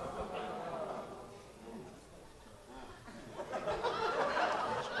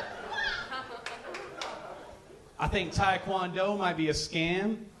 I think Taekwondo might be a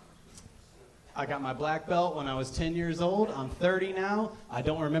scam. I got my black belt when I was 10 years old. I'm 30 now. I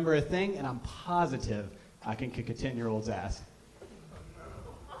don't remember a thing, and I'm positive I can kick a 10-year-old's ass.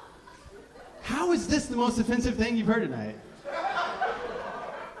 How is this the most offensive thing you've heard tonight?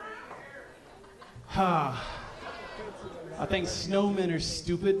 I think snowmen are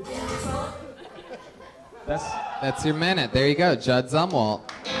stupid. That's your minute. There you go, Judd Zumwalt.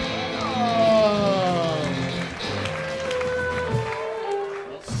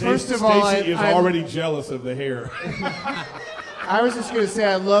 First of all, Stacey is already jealous of the hair. I was just going to say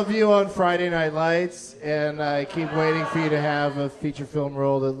I love you on Friday Night Lights, and I keep waiting for you to have a feature film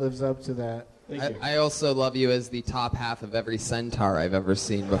role that lives up to that. I also love you as the top half of every centaur I've ever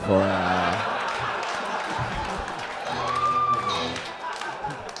seen before.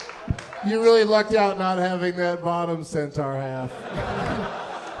 You really lucked out not having that bottom centaur half.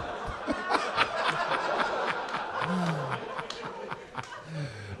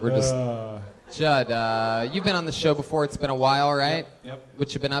 We're just Judd, you've been on the show before. It's been a while, right? Yep.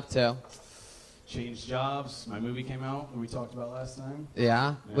 What you been up to? Changed jobs. My movie came out that we talked about last time.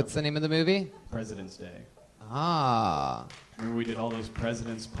 Yeah? What's the name of the movie? President's Day. Ah. Remember we did all those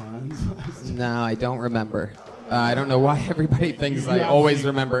president's puns? No, I don't remember. I don't know why everybody thinks I always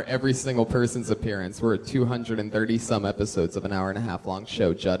remember every single person's appearance. We're at 230 some episodes of an hour and a half long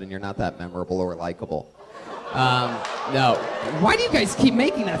show, Judd, and you're not that memorable or likable. No. Why do you guys keep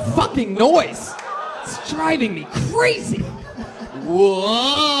making that fucking noise? It's driving me crazy. Whoa.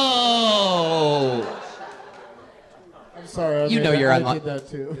 I'm sorry. You know you're I did that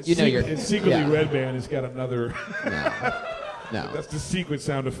too. You know you're. And secretly, yeah. Red Band has got another. No. That's the secret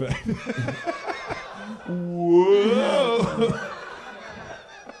sound effect. Whoa.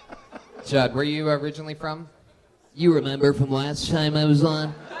 Judd, where are you originally from? You remember from last time I was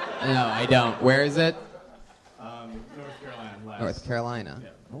on? No, I don't. Where is it? North Carolina. North Carolina. Yeah.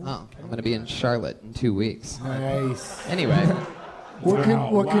 Oh, I'm going to be in Charlotte in 2 weeks. Nice. Anyway. What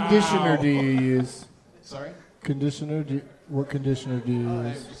conditioner do you use? Sorry? What conditioner do you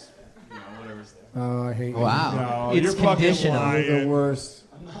use? Just, whatever's there. Oh, I hate Wow. No, It's you're fucking conditional. lying. You're the worst.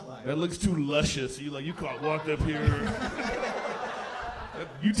 I'm not lying. That looks too luscious. You walked up here.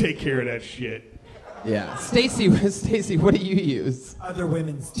 You take care of that shit. Yeah. Stacy, what do you use? Other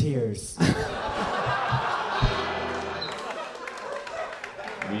women's tears.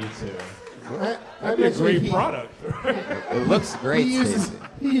 Me too. That'd be a great product. It looks great, He Stacy.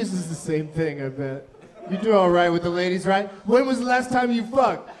 uses the same thing, I bet. You do all right with the ladies, right? When was the last time you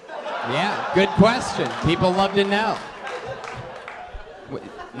fucked? Yeah, good question. People love to know.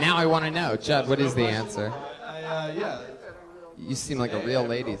 Now I want to know. Judd, what is the answer? Yeah. You seem like a real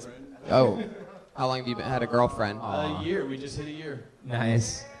lady. Oh. How long have you had a girlfriend? A year. We just hit a year.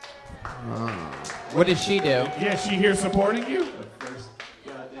 Nice. What does she do? Yeah, she here supporting you? First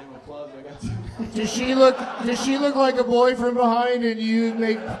goddamn applause I got to. Does she look like a boy from behind and you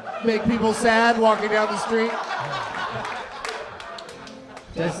make people sad walking down the street?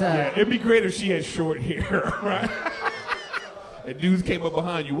 Yeah, it'd be great if she had short hair, right? And dudes came up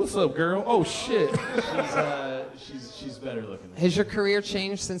behind you. What's up, girl? Oh shit. She's better looking. Has your career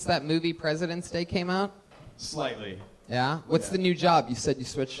changed since that movie President's Day came out? Slightly. Yeah? What's the new job? You said you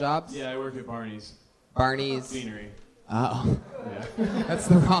switched jobs? Yeah, I work at Barney's. Barney's? Beanery. Oh. Yeah. That's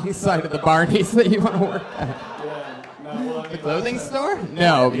the wrong side of the Barney's that you want to work at. Yeah. No, well, I mean, The clothing store?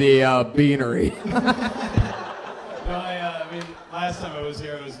 No, the beanery. No, I mean, last time I was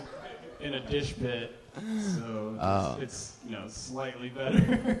here, I was in a dish pit So Oh. it's slightly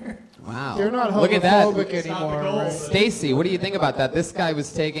better. Wow. They're not Look at that. homophobic anymore, right? Stacy, what do you think about that? This guy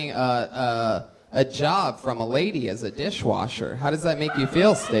was taking a job from a lady as a dishwasher. How does that make you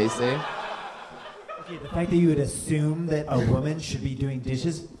feel, Stacy? Okay, the fact that you would assume that a woman should be doing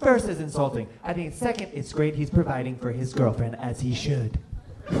dishes, first, is insulting. I think, second, it's great he's providing for his girlfriend, as he should.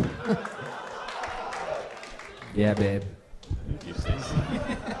 Yeah, babe. Thank you, Stacey.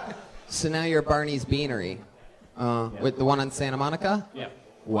 So now you're Barney's Beanery, with the one on Santa Monica? Yeah.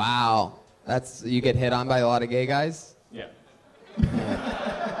 Wow. You get hit on by a lot of gay guys? Yeah.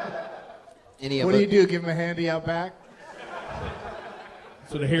 What do you do? Give him a handy out back?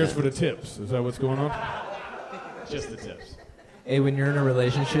 So the hair's for the tips. Is that what's going on? Just the tips. Hey, when you're in a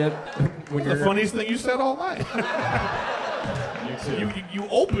relationship, The funniest thing you said all night. You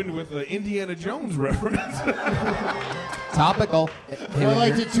opened with the Indiana Jones reference. Topical. I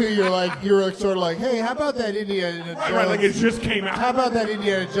liked it too. You were sort of like, hey, how about that Indiana Jones? Right, like it just came out. How about that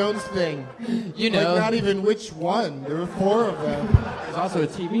Indiana Jones thing? You know. Like not even which one. There were 4 of them. There's also a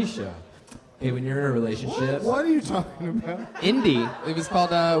TV show. Hey, when you're in a relationship. What are you talking about? Indie. It was called,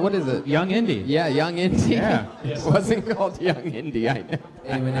 what is it? Young Indy. Yeah, Young Indie. Yeah. It wasn't called Young Indie, I know.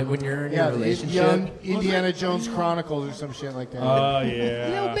 Hey, when you're in Yeah, a relationship. Young Indiana Jones Chronicles or some shit like that. Oh, yeah.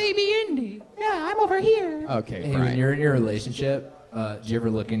 Little baby Indy. Yeah, I'm over here. Okay, Hey, when you're in your relationship, do you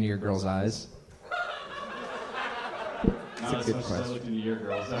ever look into your girl's eyes? Not as good much as I question. looked into your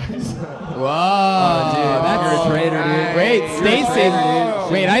girl's eyes. Whoa, dude, you're a traitor, dude. Wait, You're a Stacy. traitor,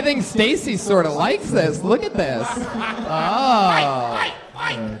 dude. Wait, I think Stacy sort of likes this. Look at this. Oh.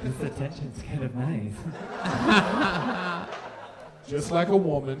 This attention's kind of nice. Just like a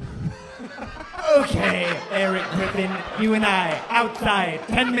woman. Okay, Erik Griffin, you and I, outside,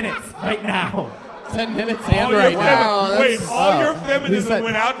 10 minutes, right now. 10 minutes All and your right now. Wait, all your feminism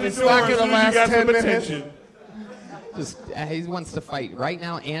went out the it's door not as gonna soon as you last got 10 some minutes. attention. He wants to fight right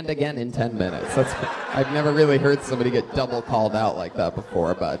now and again in 10 minutes. I've never really heard somebody get double called out like that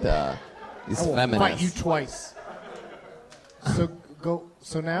before, but he's I will feminist. fight you twice. So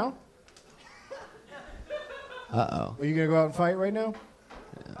now? Uh-oh. Are you gonna go out and fight right now?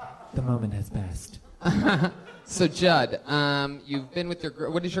 The moment has passed. So Judd, you've been with your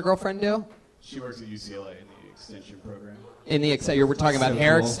what does your girlfriend do? She works at UCLA in the extension program. In the we're talking about So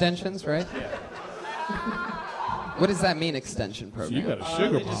hair cool. extensions, right? Yeah. What does that mean, extension So program? you got a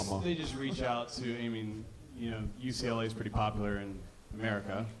sugar mama. They just reach out to, UCLA is pretty popular in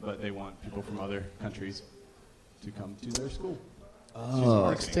America, but they want people from other countries to come to their school. Oh,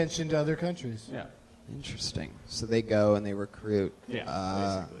 Extension to other countries. Yeah. interesting. So they go and they recruit. Yeah,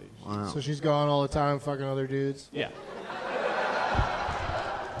 basically. Wow. So she's gone all the time, fucking other dudes. Yeah.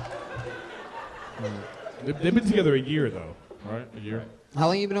 They've been together a year, though, right? A year? How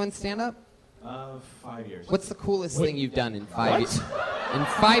long have you been doing stand-up? 5 years. What's the coolest thing you've done in 5 years? In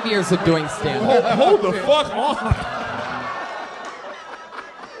 5 years of doing stand-up. Hold the fuck on.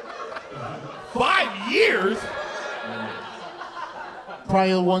 5 years?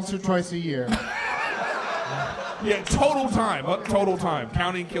 Probably once or twice a year. Yeah, total time.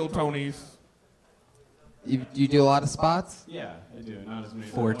 Counting Kill Tonys. You do a lot of spots? Yeah, I do. Not as many.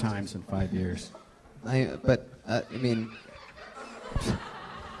 4 times in 5 years. I mean...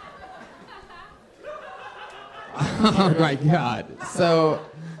 Oh my God! So,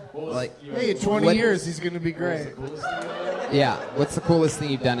 Hey, in 20 years, he's gonna be great. yeah. What's the coolest thing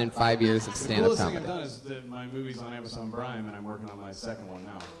you've done in 5 years of The stand-up coolest thing I've comedy? done is that my movie's on Amazon Prime, and I'm working on my second one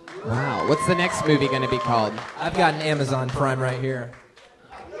now. Wow. What's the next movie going to be called? I've got an Amazon Prime right here.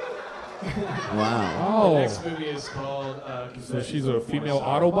 Wow. The next movie is called. So she's a female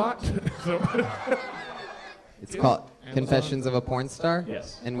Autobot? It's called Confessions of a Porn Star?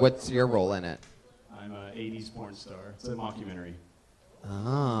 Yes. And what's your role in it? I'm an 80s porn star. It's a mockumentary.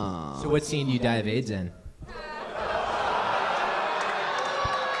 Oh. So what scene do you die of AIDS in? The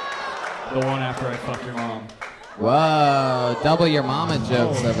one after I fucked your mom. Whoa. Double your mama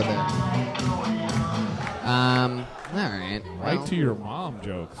jokes over there. All right. Right to your mom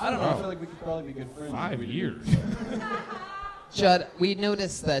jokes. I don't know. I Wow. feel like we could probably be good friends. 5 years. Judd, we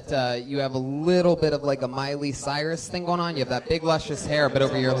noticed that you have a little bit of like a Miley Cyrus thing going on. You have that big luscious hair, but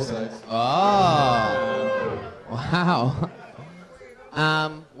over your... Oh. Wow.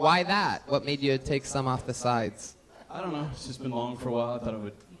 Why that? What made you take some off the sides? I don't know. It's just been long for a while. I thought it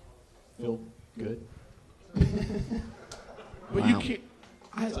would feel good. But you can't...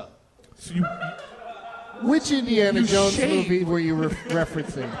 So you, Which Indiana You Jones shave. movie were you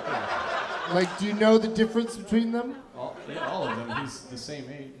referencing? Like, do you know the difference between them? All of them. He's the same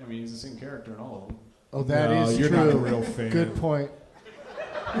age. I mean, he's the same character in all of them. Oh, that No, is you're true. not a real fan. Good point.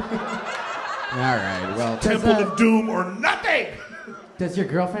 All right, well. Temple of Doom or nothing. Does your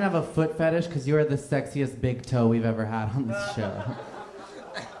girlfriend have a foot fetish? Because you are the sexiest big toe we've ever had on this show.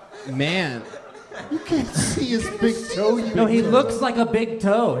 Man. You can't see his big toe. No, he looks like a big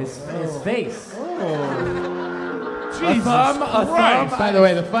toe. His face. A thumb. By the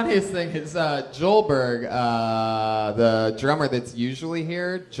way, the funniest thing is Joel Berg, the drummer that's usually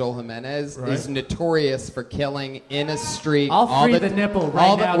here, Joel Jimenez, is notorious for killing in a street. I'll free the nipple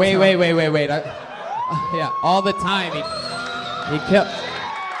right now. Wait. Yeah, all the time. He killed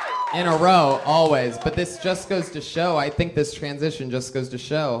in a row, always. But this just goes to show, I think this transition just goes to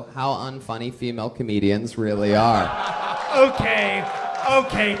show how unfunny female comedians really are. Okay,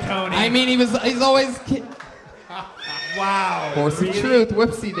 Tony. I mean, he's always... Wow. Horse of truth,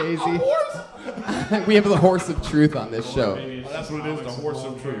 whoopsie daisy. We have the horse of truth on this show. Oh, that's what it is, the horse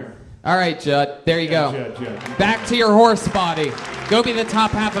of truth. All right, Judd, there you go. Judd. Back to your horse body. Go be the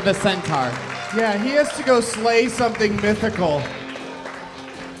top half of a centaur. Yeah, he has to go slay something mythical.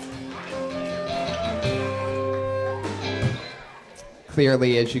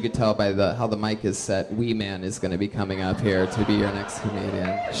 Clearly, as you could tell by how the mic is set, Wee Man is going to be coming up here to be your next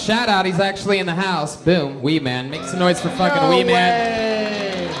comedian. Shout out, he's actually in the house. Boom, Wee Man. Make some noise for fucking Wee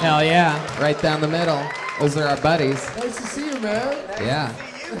Man. Hell yeah. Right down the middle. Those are our buddies. Nice to see you, man. Yeah.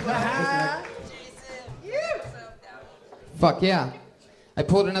 Fuck yeah. I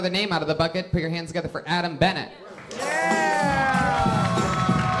pulled another name out of the bucket. Put your hands together for Adam Bennett.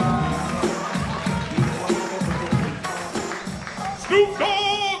 Snoop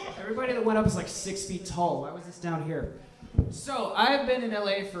Dogg! Everybody that went up is like 6 feet tall. Why was this down here? So, I've been in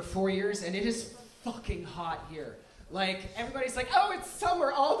LA for 4 years, and it is fucking hot here. Like, everybody's like, oh, it's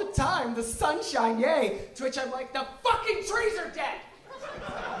summer all the time, the sunshine, yay. To which I'm like, the fucking trees are dead.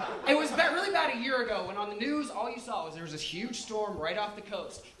 It was really bad a year ago when on the news all you saw was there was this huge storm right off the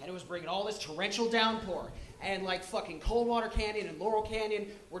coast and it was bringing all this torrential downpour and like fucking Coldwater Canyon and Laurel Canyon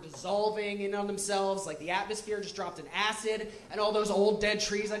were dissolving in on themselves, like the atmosphere just dropped in acid and all those old dead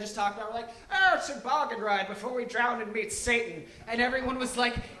trees I just talked about were like, oh, it's a toboggan ride before we drown and meet Satan. And everyone was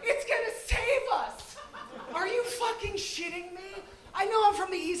like, it's gonna save us. Are you fucking shitting me? I know I'm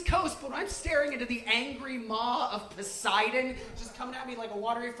from the East Coast, but I'm staring into the angry maw of Poseidon just coming at me like a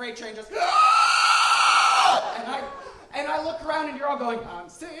watery freight train just... and I look around and you're all going, I'm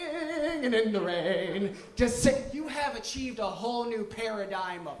singing in the rain. Just sing. You have achieved a whole new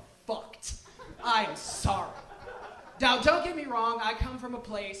paradigm of fucked. I am sorry. Now, don't get me wrong. I come from a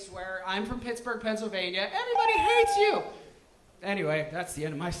place where I'm from Pittsburgh, Pennsylvania. Everybody hates you. Anyway, that's the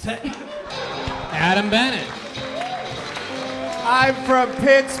end of my set. Adam Bennett. I'm from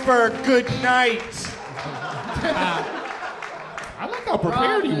Pittsburgh. Good night. I like how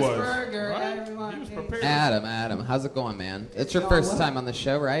prepared he was. Right? He was prepared. Adam, how's it going, man? It's your first time on the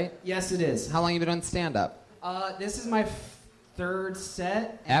show, right? Yes, it is. How long you been doing stand-up? This is my third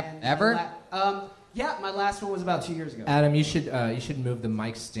set. Ever? Yeah, my last one was about 2 years ago. Adam, you should move the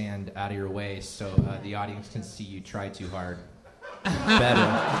mic stand out of your way so the audience can see you try too hard. Better.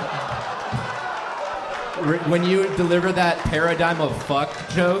 When you deliver that paradigm of fuck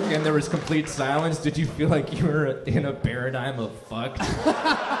joke and there was complete silence, did you feel like you were in a paradigm of fucked?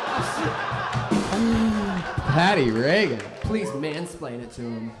 Patty Reagan. Please mansplain it to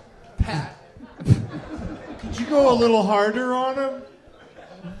him. Pat. Could you go a little harder on him?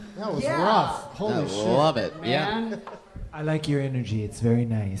 That was rough. Holy shit. Love it. Man. Yeah. I like your energy. It's very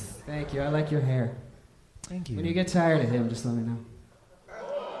nice. Thank you. I like your hair. Thank you. When you get tired of him, just let me know.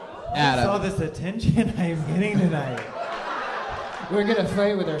 Adam. All this attention I'm getting tonight. We're gonna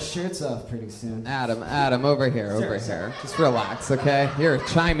fight with our shirts off pretty soon. Adam, over here, over here. Just relax, okay? You're a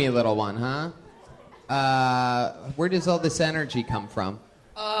chimey little one, huh? Where does all this energy come from?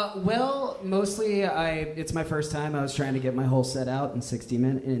 Well, mostly it's my first time. I was trying to get my whole set out in 60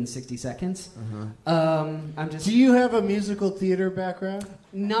 seconds. I'm just. Do you have a musical theater background?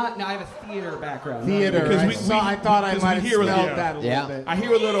 No, I have a theater background. Theater. I thought I might have smelled that a little bit. I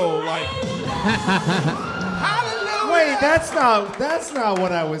hear a little like. Hallelujah! Wait, that's not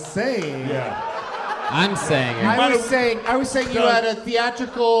what I was saying. Yeah. I'm saying it. I was saying you had a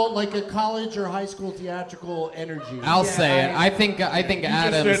theatrical, like a college or high school theatrical energy. I'll say it. I think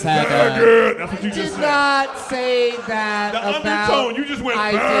Adam's had. That's what you I just did said. not say that The about. undertone, you just went.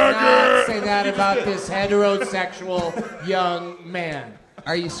 I did not say that about this heterosexual young man.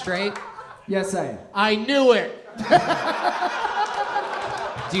 Are you straight? Yes, I am. I knew it.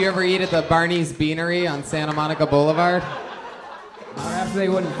 Do you ever eat at the Barney's Beanery on Santa Monica Boulevard? After they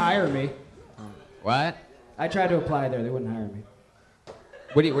wouldn't hire me. What? I tried to apply there. They wouldn't hire me.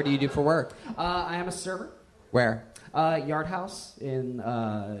 What do you do for work? I am a server. Where? Yard House in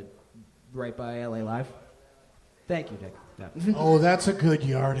right by LA Live. Thank you, Dick. Yeah. Oh, that's a good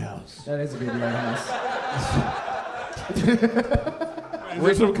yard house. That is a good yard house. Is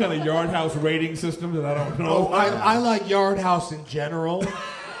there some kind of yard house rating system that I don't know? Oh, I like yard house in general,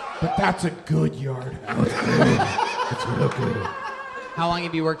 but that's a good yard house. It's real good. How long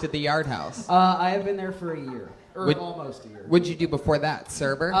have you worked at the Yard House? I have been there for a year, or almost a year. What'd you do before that?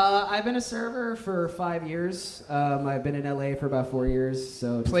 Server? I've been a server for 5 years. I've been in LA for about 4 years.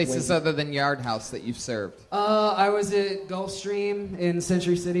 So Places other than Yard House that you've served? I was at Gulfstream in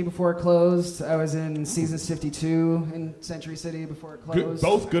Century City before it closed. I was in Seasons 52 in Century City before it closed.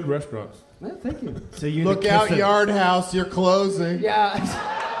 Both good restaurants. Well, thank you. So you look out, Yard House. You're closing. Yeah,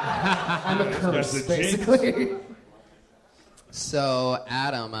 I'm a curse, basically. So,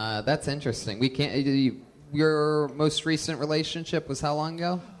 Adam, that's interesting. We can't. Your most recent relationship was how long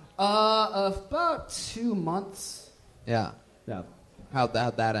ago? About 2 months. Yeah. Yeah. How'd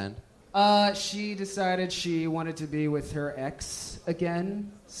that end? She decided she wanted to be with her ex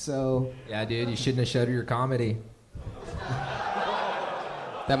again. So. Yeah, dude, you shouldn't have showed her your comedy.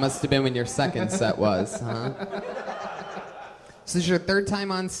 That must have been when your second set was, huh? So this is your third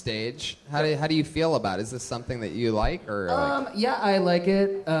time on stage. How do you feel about it? Is this something that you like, or Yeah, I like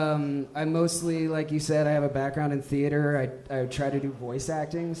it. I mostly, like you said, I have a background in theater. I try to do voice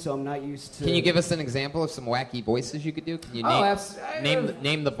acting, so I'm not used to. Can you give us an example of some wacky voices you could do? Can you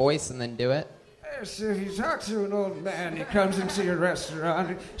name the voice and then do it? So if you talk to an old man, he comes into your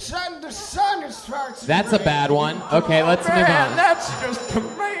restaurant. Son, the sun is starts. That's a bad one. Okay, let's move on. That's just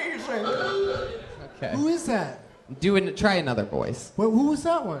amazing. Okay. Who is that? Try another voice. Who was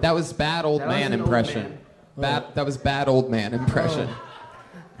that one? That was bad old man impression. That was bad old man impression.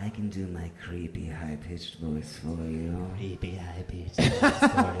 I can do my creepy high-pitched voice for you. Creepy high-pitched voice for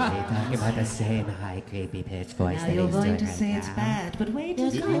you. Talking about the same high creepy pitched voice Now that you're he's going doing to right say now. it's bad, but wait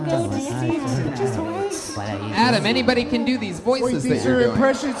till you Oh, go to I see it. Just wait. Adam, anybody can do these voices that these you're are doing.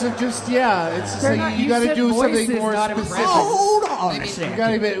 impressions of just, it's just They're like not- you you got to said do something voices, more not specific. impressions. Oh, hold on a You second. got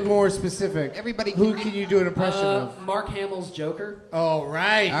to be more specific. Everybody Who can you do an impression of? Mark Hamill's Joker. Oh,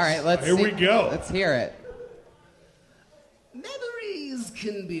 right. All right, let's Here see. we go. Let's hear it. Memories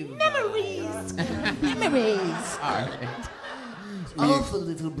can be Memories. All right. awful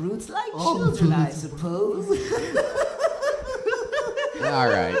little brutes like children, I suppose. All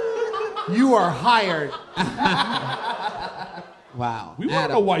right. You are hired. Wow. We want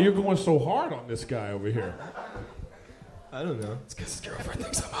to know why you're going so hard on this guy over here. I don't know. It's because his girlfriend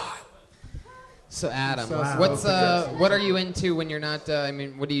thinks I'm hot. So Adam, Wow. what are you into when you're not?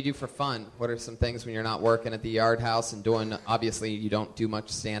 What do you do for fun? What are some things when you're not working at the Yard House and doing? Obviously, you don't do much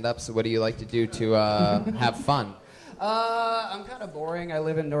stand-up. So what do you like to do to have fun? I'm kind of boring. I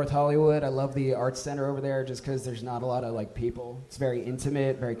live in North Hollywood. I love the Arts Center over there just because there's not a lot of people. It's very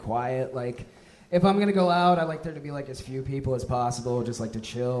intimate, very quiet. If I'm gonna go out, I like there to be as few people as possible. Just like to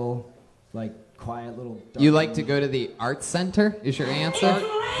chill, quiet little. You like to go to the Arts Center? Is your answer?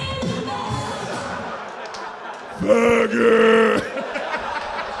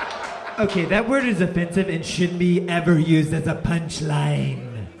 Okay, that word is offensive and shouldn't be ever used as a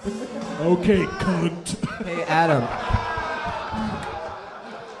punchline. Okay, cunt. Hey, Adam.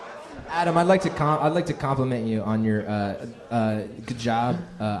 Adam, I'd like to compliment you on your good job.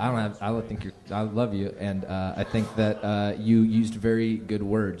 I love you, and I think that you used very good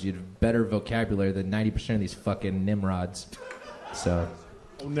words. You had better vocabulary than 90% of these fucking nimrods. So.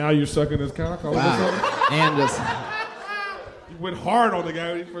 Now you're sucking his cock. All of a sudden? And just. You went hard on the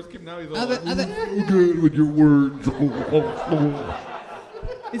guy when he first came. Now he's all good with your words.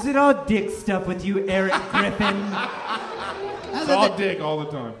 Is it all dick stuff with you, Erik Griffin? It's all dick all the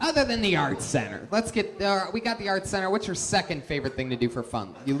time. Other than the Arts Center, let's get. We got the Arts Center. What's your second favorite thing to do for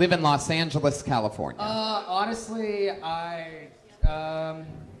fun? You live in Los Angeles, California. Honestly,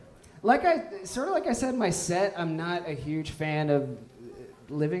 like I said in my set, I'm not a huge fan of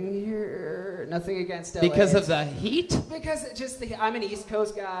living here. Nothing against LA. Because of the heat? Because I'm an East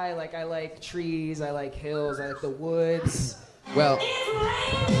Coast guy. I like trees. I like hills. I like the woods. Well,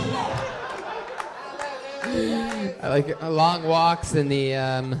 I like long walks in the.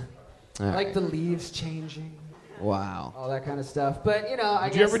 I like the leaves changing. Wow. All that kind of stuff. But I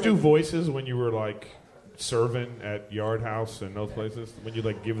guess. Did you ever do voices when you were serving at Yard House and those places? When you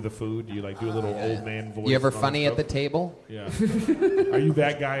give the food, you do a little old man voice. You ever and all funny that at the stuff? table? Yeah. Are you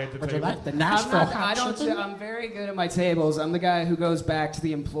that guy at the Would table? you like the Nashville hot chicken? I'm very good at my tables. I'm the guy who goes back to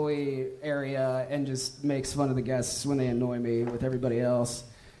the employee area and just makes fun of the guests when they annoy me with everybody else.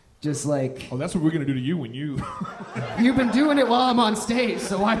 Just Oh, that's what we're gonna do to you when you. You've been doing it while I'm on stage,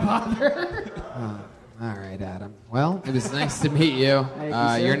 so why bother? All right, Adam. Well, it was nice to meet you. Thank you,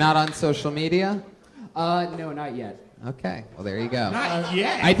 sir. You're not on social media? No, not yet. Okay. Well, there you go. Not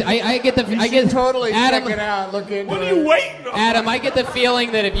yet. I get the. I get Totally Adam. check it out. Look into What it. are you waiting on? Adam, I get the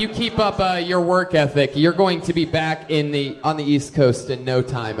feeling that if you keep up your work ethic, you're going to be back on the East Coast in no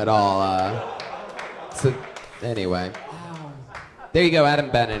time at all. So, anyway, there you go, Adam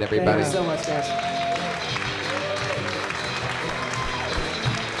Bennett, everybody. Thank you so much, guys.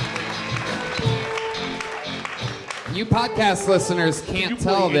 You podcast listeners can't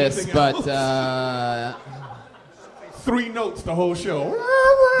tell this, anything but 3 notes the whole show.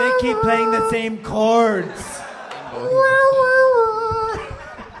 They keep playing the same chords.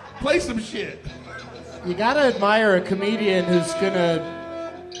 Play some shit. You gotta admire a comedian who's gonna,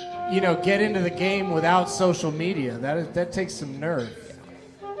 get into the game without social media. That takes some nerve.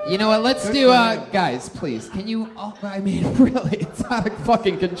 you know what? Let's Good do, for you. guys, please. Can you? Oh, I mean, really, it's out of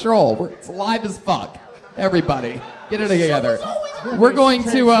fucking control. It's live as fuck. Everybody, get it together. We're going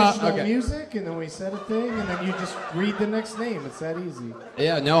to. Transitional music, and then we set a thing, and then you just read the next name. It's that easy.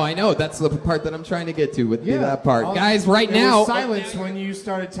 Yeah, no, I know. That's the part that I'm trying to get to with that part. All- Guys, right there now. was silence when you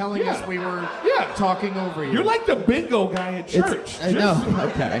started telling us we were talking over you. You're like the bingo guy at church. I know.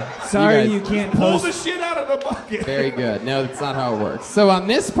 Okay. Sorry, guys- you can't Pull post. the shit out of the bucket. Very good. No, that's not how it works. So on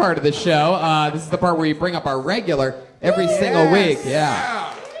this part of the show, this is the part where we bring up our regular every single week. Yeah.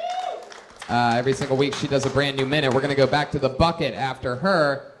 Every single week she does a brand new minute. We're going to go back to the bucket after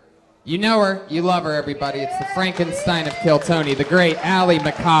her. You know her. You love her, everybody. It's the Frankenstein of Kill Tony, the great Allie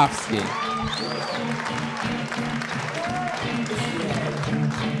Makovsky.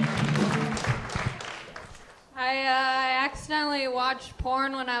 I accidentally watched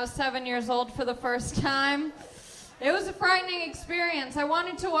porn when I was 7 years old for the first time. It was a frightening experience. I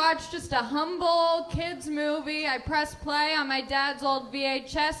wanted to watch just a humble kids movie. I pressed play on my dad's old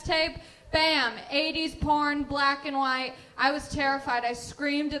VHS tape. Bam, 80s porn, black and white. I was terrified. I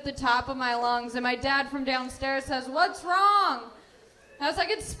screamed at the top of my lungs, and my dad from downstairs says, "What's wrong?" I was like,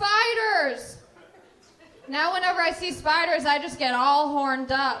 "It's spiders." Now whenever I see spiders, I just get all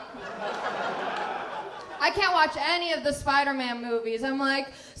horned up. I can't watch any of the Spider-Man movies. I'm like,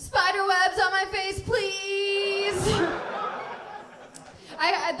 spider webs on my face, please.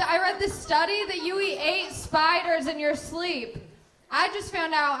 I read this study that you eat 8 spiders in your sleep. I just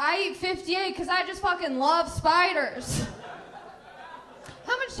found out I eat 58 because I just fucking love spiders.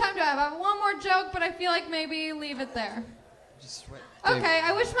 How much time do I have? I have one more joke, but I feel like maybe leave it there. Okay,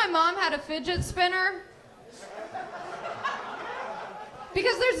 I wish my mom had a fidget spinner.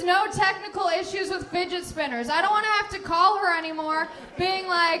 Because there's no technical issues with fidget spinners. I don't want to have to call her anymore being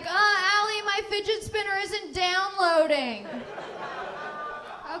like, Allie, my fidget spinner isn't downloading.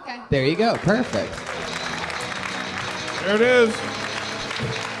 Okay. There you go. Perfect. There it is.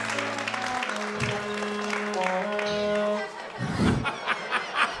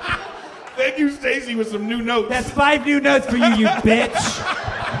 Thank you, Stacy, with some new notes. That's 5 new notes for you, you bitch.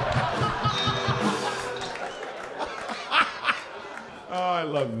 Oh, I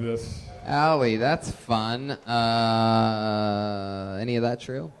love this. Allie, that's fun. Any of that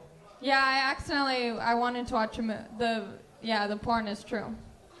true? Yeah, I wanted to watch the porn is true.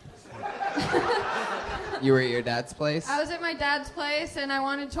 You were at your dad's place? I was at my dad's place and I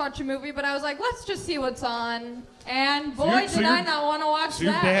wanted to watch a movie, but I was like, let's just see what's on. And boy, did I not want to watch So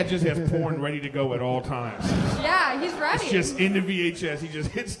your that. dad just has porn ready to go at all times. Yeah, he's ready. It's just in the VHS. He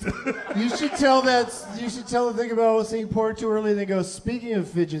just hits the. You should tell the thing about saying porn too early and then go, speaking of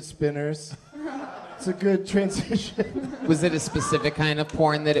fidget spinners. It's a good transition. Was it a specific kind of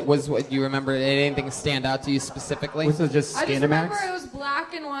porn that it was? What you remember? Did anything stand out to you specifically? Was it just I just remember it was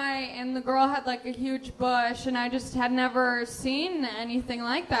black and white, and the girl had like a huge bush, and I just had never seen anything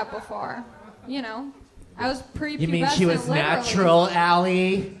like that before. You know, I was prepubescent. You mean she was literally. natural,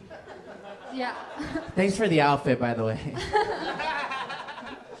 Allie? Yeah. Thanks for the outfit, by the way.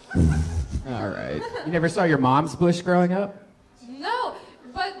 All right. You never saw your mom's bush growing up? No,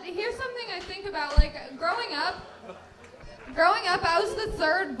 but here's something I think about. Like growing up, I was the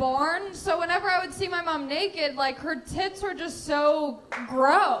third born, so whenever I would see my mom naked, like her tits were just so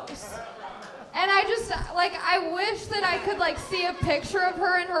gross. And I wish that I could like see a picture of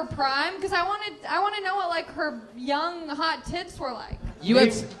her in her prime, because I want to know what like her young hot tits were like. You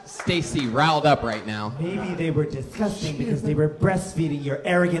have Stacy riled up right now. Maybe they were disgusting because they were breastfeeding your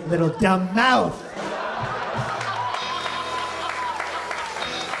arrogant little dumb mouth.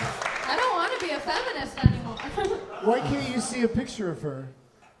 I don't want to be a feminist anymore. Why can't you see a picture of her?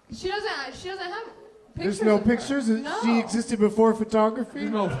 She doesn't have pictures. There's no of her. pictures? No. She existed before photography?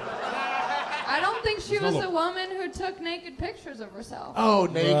 No. I don't think she There's was no- a woman who took naked pictures of herself. Oh,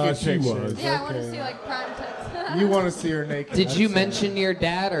 naked she pictures. was. Yeah, I want to Okay. see like prime tits. You want to see her naked? Did you That's mention to your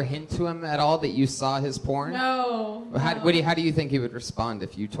dad or hint to him at all that you saw his porn? No. How, no. how do you think he would respond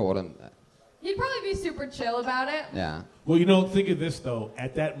if you told him that? He'd probably be super chill about it. Yeah. Well, you know, think of this though.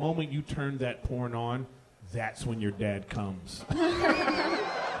 At that moment you turn that porn on, that's when your dad comes.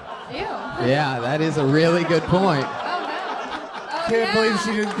 Ew. Yeah, that is a really good point. Can't believe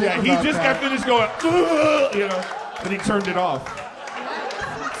she didn't think Yeah, he about just that. got finished going, "Ugh," you know, and he turned it off.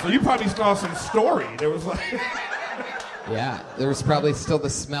 So you probably saw some story. There was like, Yeah, there was probably still the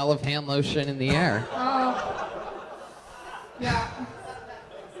smell of hand lotion in the air. Oh. Yeah.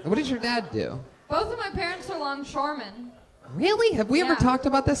 What did your dad do? Both of my parents are longshoremen. Really? Have we ever Yeah. talked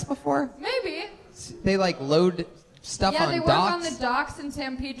about this before? Maybe. They like load stuff Yeah, on they work docks? on the docks in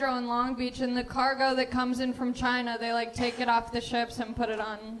San Pedro and Long Beach, and the cargo that comes in from China, they like take it off the ships and put it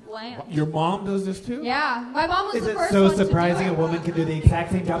on land. your mom does this too? Yeah, my mom was Is the it first so one surprising to a do it. woman can do the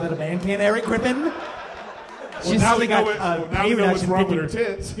exact same job that a man can, Erik Griffin? Well, She's now only we know, got now pay we know what's reduction wrong with 50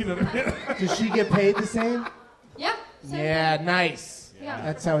 her tits. You know what I mean? Does she get paid the same? Yeah. Same Yeah, thing. nice. Yeah.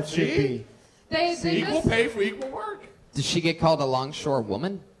 That's how it should See? be. They Equal just pay for equal work. Did she get called a longshore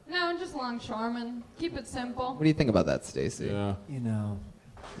woman? no, just longshoremen. Keep it simple. What do you think about that, Stacy? Yeah. You know.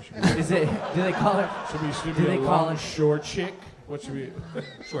 Is it? Do they call her? Should Do be they a call long her? short chick? What should be?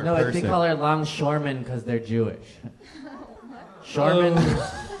 Short No, they person. call her longshoremen because they're Jewish. Shoremen.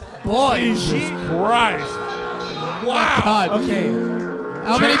 Boy, Jesus Christ! Wow. God. Okay.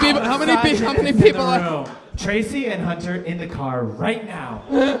 How many people? How many people? How many people? Are, Tracy and Hunter in the car right now.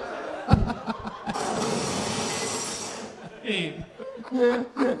 Hey,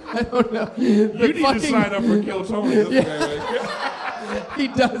 I don't know. you need to sign up for Kill Tony. He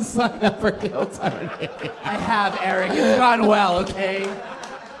does sign up for Kill Tony. I have, Erik. It's gone well, okay?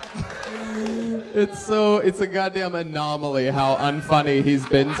 It's a goddamn anomaly how unfunny he's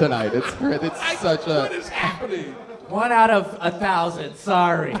been tonight. It's such What a. is happening? 1 out of 1,000.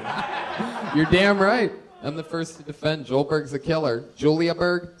 Sorry. You're damn right. I'm the first to defend. Joel Berg's a killer. Julia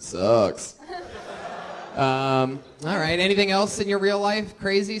Berg sucks. All right. Anything else in your real life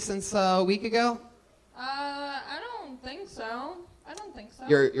crazy since a week ago? I don't think so. I don't think so.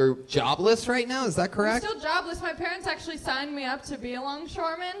 You're jobless right now. Is that I'm correct? still jobless. My parents actually signed me up to be a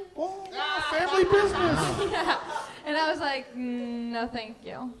longshoreman. Oh, family business. Yeah. And I was like, no, thank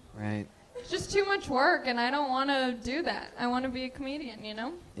you. Right. It's just too much work, and I don't want to do that. I want to be a comedian, you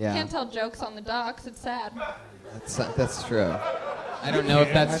know? Yeah. Can't tell jokes on the docks. It's sad. That's true. I don't know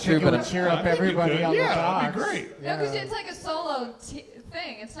if that's true, but I'm cheer up everybody on the Yeah, docks. that'd be great. No, because it's like a solo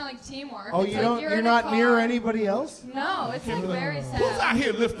thing. It's not like teamwork. Oh, it's you like don't? You're You're in a not near car. anybody else? No, it's like very Who's out sad.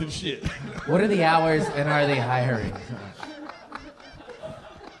 here lifting shit? What are the hours and are they hiring?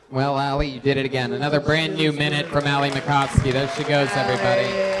 Well, Allie, you did it again. Another brand new minute from Allie Makovsky. There she goes, everybody.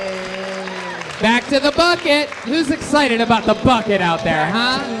 Back to the bucket. Who's excited about the bucket out there,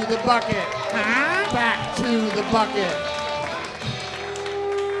 huh? Back to the bucket. Back to the bucket.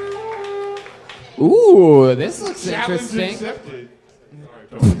 Ooh, this looks Challenge interesting. accepted.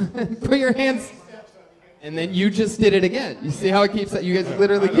 Put your hands. And then you just did it again. You see how it keeps that? You guys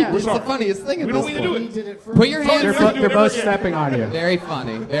literally keep. We're It's the sorry. funniest thing at We this don't need to do point. it. Put your hands. They're both stepping on you. Very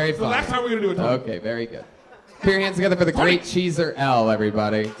funny. Very The funny. last time we're gonna do it. Tony. Okay, very good. Put your hands together for the Great Cheeser L,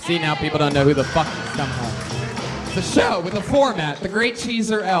 everybody. See, now people don't know who the fuck is somehow. The show with the format, the Great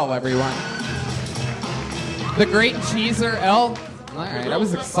Cheeser L, everyone. The Great Cheeser L. All right, I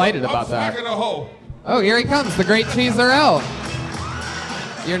was excited about that. Smacking a hole. Oh, here he comes, the Great Cheeser L.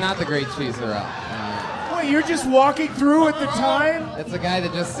 You're not the Great Cheeser L. Wait, you're just walking through at the time? That's the guy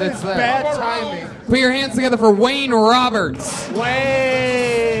that just sits It's there. bad timing. Put your hands together for Wayne Roberts.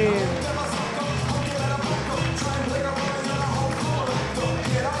 Wayne.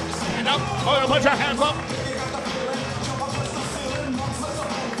 Stand up. Oh, put your hands up.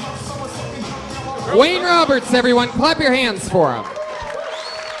 Wayne Roberts, everyone. Clap your hands for him.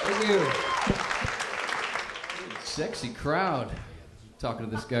 Thank you. Sexy crowd. Talking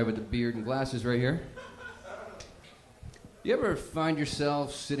to this guy with the beard and glasses right here. You ever find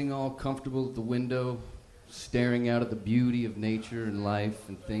yourself sitting all comfortable at the window, staring out at the beauty of nature and life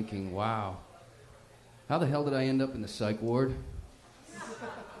and thinking, wow, how the hell did I end up in the psych ward?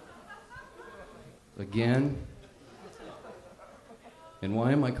 Again? And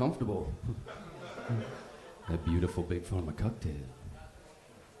why am I comfortable? That beautiful big pharma cocktail.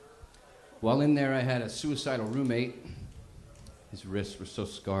 While in there, I had a suicidal roommate. His wrists were so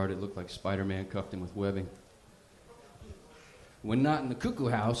scarred it looked like Spider-Man cuffed him with webbing. When not in the cuckoo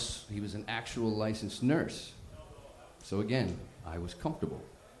house, he was an actual licensed nurse. So again, I was comfortable.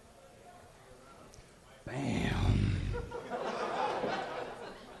 Bam.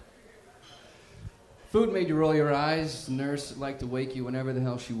 Food made you roll your eyes. The nurse liked to wake you whenever the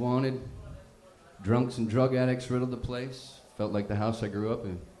hell she wanted. Drunks and drug addicts riddled the place. Felt like the house I grew up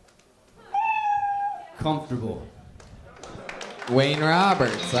in. Comfortable. Wayne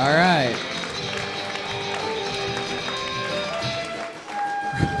Roberts, all right.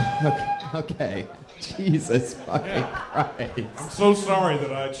 Okay. Jesus fucking Christ. I'm so sorry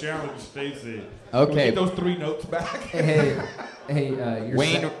that I challenged Stacy. Okay. Can we get those 3 notes back? Hey, your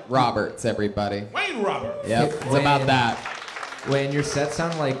Wayne set- Roberts, everybody. Wayne Roberts. Yep, it's about that. Wayne, your set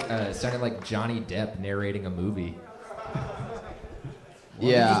sounded like Johnny Depp narrating a movie.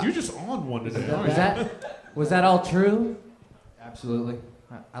 Yeah. You're just on one today. Was that all true? Absolutely.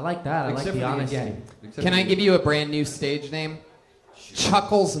 I like that. I like Except the for the honesty. end. Except Can for I the give you a brand new stage name?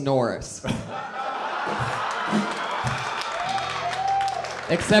 Chuckles Norris.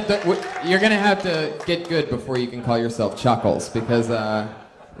 Except that you're going to have to get good before you can call yourself Chuckles, because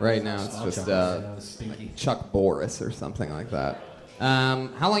right now it's just like Chuck Boris or something like that. How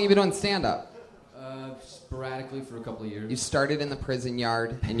long have you been doing stand-up? Sporadically for a couple of years. You started in the prison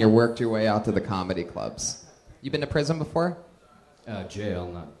yard, and you worked your way out to the comedy clubs. You been to prison before?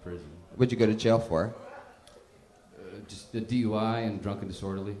 Jail, not prison. What'd you go to jail for? Just a DUI and drunk and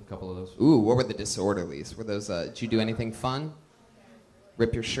disorderly, a couple of those. Ooh, what were the disorderlies? Were those, did you do anything fun?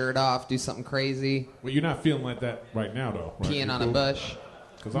 Rip your shirt off, do something crazy? Well, you're not feeling like that right now, though. Right? Peeing on a bush?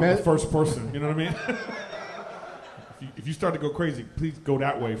 Because I'm the first person, you know what I mean? if you start to go crazy, please go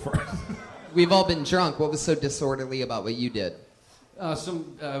that way first. We've all been drunk. What was so disorderly about what you did? There was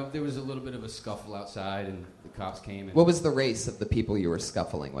a little bit of a scuffle outside, and the cops came. And What was the race of the people you were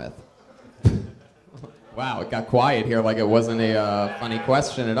scuffling with? Wow, it got quiet here like it wasn't a funny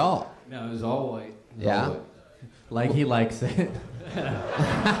question at all. No, it was all white. Yeah? All white. Like he likes it.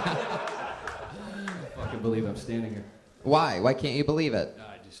 I fucking believe I'm standing here. Why? Why can't you believe it?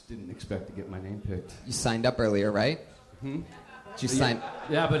 I just didn't expect to get my name picked. You signed up earlier, right? Hmm? Did you sign?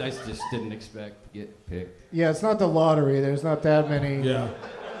 Yeah, but I just didn't expect to get picked. Yeah, it's not the lottery. There's not that many. Yeah.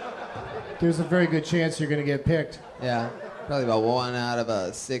 There's a very good chance you're going to get picked. Yeah, probably about 1 out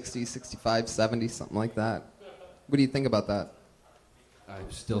of 60, 65, 70, something like that. What do you think about that? I'm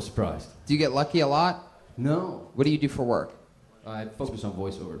still surprised. Do you get lucky a lot? No. What do you do for work? I focus on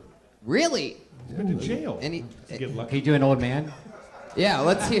voiceover. Really? He's been to jail. Any? Get lucky. Can you do an old man? Yeah,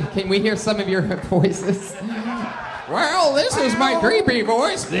 let's hear. Can we hear some of your voices? Well, this is my creepy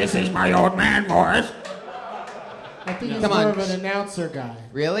voice. This is my old man voice. I think he's Come more on. of an announcer guy.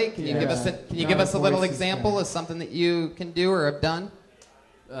 Really? Can you give us a little voices example of something that you can do or have done?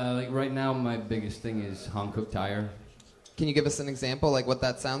 Like right now, my biggest thing is home cooked tire. Can you give us an example, like what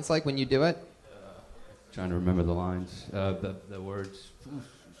that sounds like when you do it? Trying to remember the lines, the words.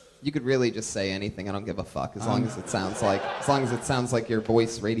 You could really just say anything. I don't give a fuck as long as it sounds like your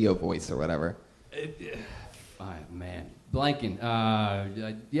voice, radio voice or whatever. Man, blanking.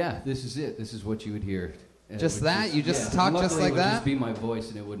 Yeah, this is it. This is what you would hear. Just that? You just talk just luckily like it would that? Just be my voice,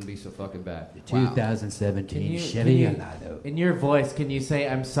 and it wouldn't be so fucking bad. 2017 Can Chevy you, Eldorado. in your voice, can you say,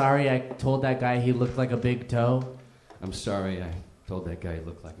 "I'm sorry, I told that guy he looked like a big toe"? I'm sorry, I told that guy he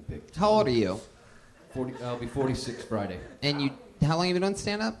looked like a big. How old are you? 40. I'll be 46 Friday. And how long have you been doing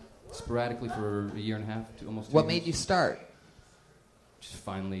stand-up? Sporadically for a year and a half, to almost 2 What years. made you start? Just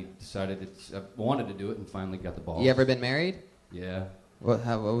finally decided I wanted to do it, and finally got the balls. You ever been married? Yeah. What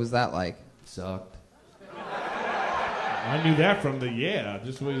was that like? Sucked. I knew that from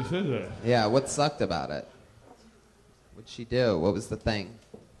just the way you said that. Yeah, what sucked about it? What'd she do? What was the thing?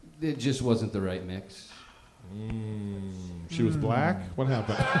 It just wasn't the right mix. She was black? What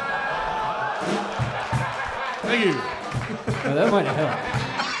happened? Thank you. Well, that might have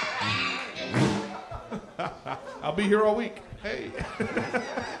helped. I'll be here all week. Hey.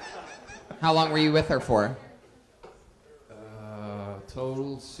 How long were you with her for?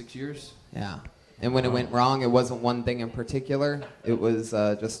 Total 6 years. Yeah. And when it went wrong, it wasn't one thing in particular? It was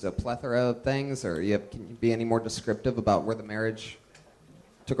just a plethora of things? Or can you be any more descriptive about where the marriage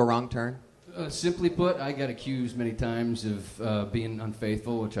took a wrong turn? Simply put, I got accused many times of being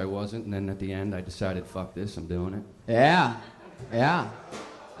unfaithful, which I wasn't, and then at the end I decided, fuck this, I'm doing it. Yeah.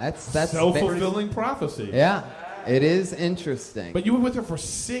 That's self-fulfilling prophecy. Yeah. It is interesting. But you were with her for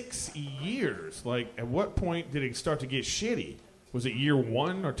 6 years. Like, at what point did it start to get shitty? Was it year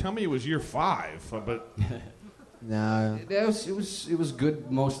 1, or tell me it was year 5? But no, it was good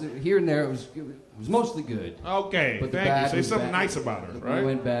mostly. Here and there, it was mostly good. Okay, but the thank you. bad Say was something bad. nice about her, right? It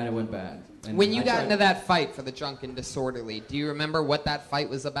went bad. It went bad. And when you I got tried- into that fight for the drunk and disorderly, do you remember what that fight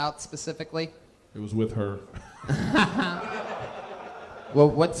was about specifically? It was with her. Well,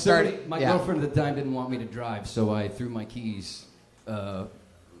 what started? My girlfriend at the time didn't want me to drive, so I threw my keys a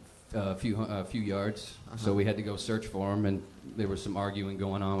few yards. So we had to go search for them, and there was some arguing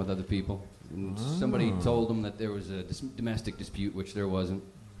going on with other people. And somebody told them that there was a domestic dispute, which there wasn't.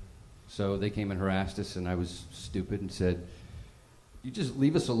 So they came and harassed us, and I was stupid and said, "You just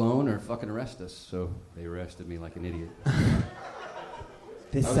leave us alone or fucking arrest us." So they arrested me like an idiot.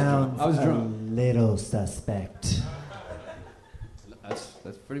 This sounds I was a drunk. little suspect.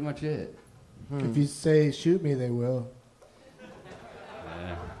 That's pretty much it. If you say shoot me, they will.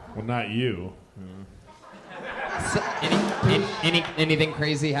 Yeah. Well, not you. So, anything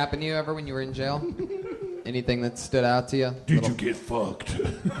crazy happen to you ever when you were in jail? Anything that stood out to you? Did you get fucked?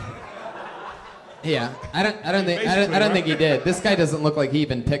 Yeah, I don't think he did. This guy doesn't look like he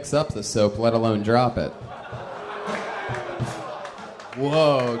even picks up the soap, let alone drop it.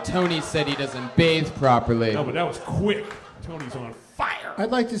 Whoa, Tony said he doesn't bathe properly. No, but that was quick. Tony's on fire. I'd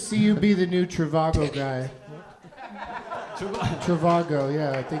like to see you be the new Travago guy. Travago,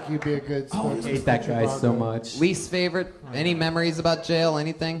 yeah, I think you'd be a good spokesman. I hate that guy so much. Least favorite? Any memories about jail?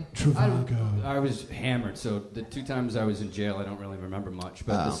 Anything? I was hammered, so the 2 times I was in jail, I don't really remember much.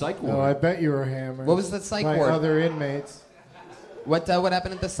 But the psych ward. Oh, I bet you were hammered. What was the psych by ward? Other inmates. What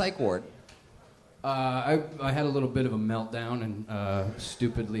happened at the psych ward? I had a little bit of a meltdown and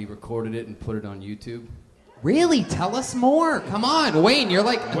stupidly recorded it and put it on YouTube. Really? Tell us more. Come on, Wayne. You're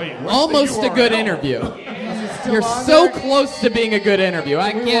like almost a good interview. You're so close to being a good interview.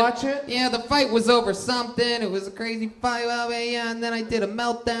 I Can we can't watch it? Yeah, the fight was over something. It was a crazy fight. Yeah, and then I did a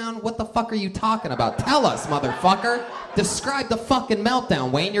meltdown. What the fuck are you talking about? Tell us, motherfucker. Describe the fucking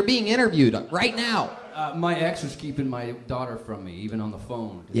meltdown, Wayne. You're being interviewed right now. My ex was keeping my daughter from me, even on the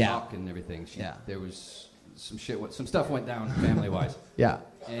phone, to talk and everything. There was some stuff went down family-wise. Yeah.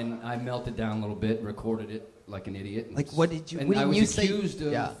 And I melted down a little bit, recorded it like an idiot. Like, what did you? And What I did was you say? accused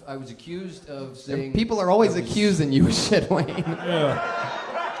of. Yeah. I was accused of saying. People are always accusing you of shit, Wayne.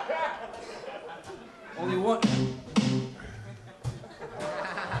 Yeah. Only one.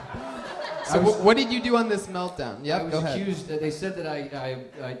 So what did you do on this meltdown? I Yep, was go ahead. accused. They said that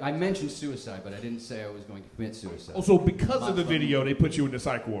I mentioned suicide, but I didn't say I was going to commit suicide. Also, because of the video, they put you in the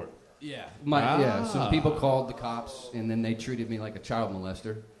psych ward. Yeah. Some people called the cops, and then they treated me like a child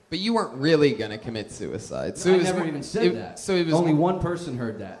molester. But you weren't really gonna commit suicide. So I it was never even said that. So it was only one person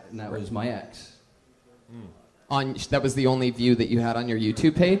heard that, and that was my ex. That was the only view that you had on your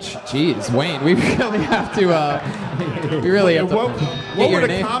YouTube page? Jeez, Wayne, we really have to. We really have to. What get your were the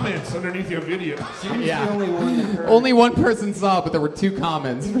name. comments underneath your video? Yeah. The only one that heard. Only one person saw it, but there were 2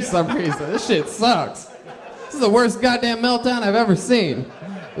 comments for some reason. This shit sucks. This is the worst goddamn meltdown I've ever seen.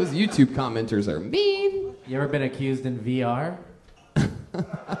 Those YouTube commenters are mean. You ever been accused in VR?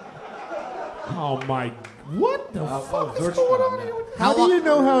 Oh my! What the fuck is going on here? How do you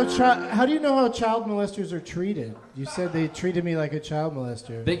know how child molesters are treated? You said they treated me like a child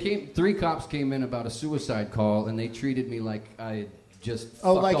molester. 3 cops came in about a suicide call, and they treated me like I just.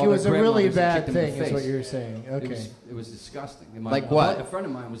 Oh, fucked like all it was their a really grandmothers and bad kicked them in thing, the is what face. you're saying. Okay. It was disgusting. And Like what? A friend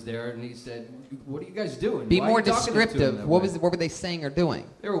of mine was there, and he said, "What are you guys doing? Be Why are more you talking to them descriptive. that What way?" were they saying or doing?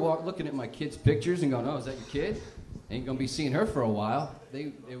 They were looking at my kids' pictures and going, "Oh, is that your kid? Ain't gonna be seeing her for a while."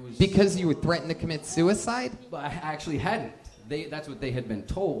 It was Because you were threatened to commit suicide? But I actually hadn't. That's what they had been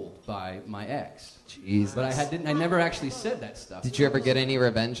told by my ex. Jesus. But I never actually said that stuff. Did you ever get any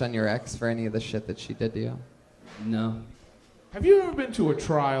revenge on your ex for any of the shit that she did to you? No. Have you ever been to a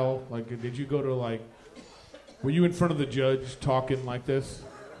trial? Like, did you go to were you in front of the judge talking like this?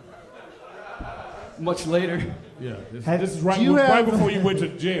 Much later. Yeah. This is right before you went to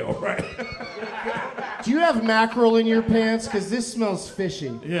jail, right? Do you have mackerel in your pants? Because this smells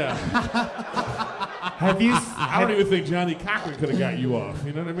fishy. Yeah. Have you? I don't even think Johnny Cochran could have got you off.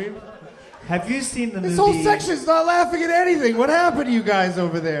 You know what I mean? Have you seen the movie? This whole section's not laughing at anything. What happened to you guys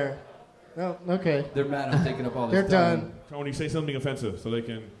over there? Oh, okay. They're mad I'm taking up all this They're time. done. Tony, say something offensive so they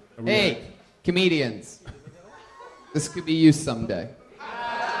can. Hey, comedians. This could be you someday.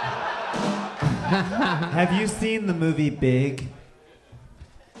 Have you seen the movie Big?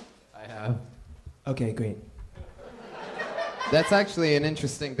 I have. Okay, great. That's actually an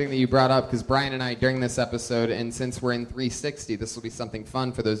interesting thing that you brought up because Brian and I, during this episode, and since we're in 360, this will be something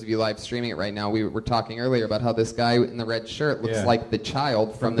fun for those of you live streaming it right now. We were talking earlier about how this guy in the red shirt looks like the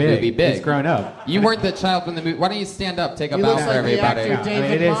child from the movie Big. He's grown up. You weren't the child from the movie. Why don't you stand up, take a bow for everybody?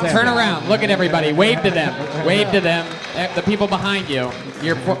 Yeah. Turn around, look at everybody, wave to them, wave to them. The people behind you.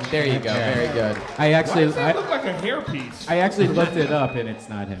 There you go, very good. I actually, Why does that look like a hairpiece? I actually looked it up, and it's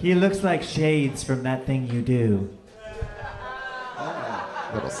not him. He looks like Shades from That Thing You Do.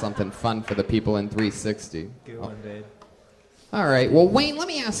 A little something fun for the people in 360. Good one, babe. All right. Well, Wayne, let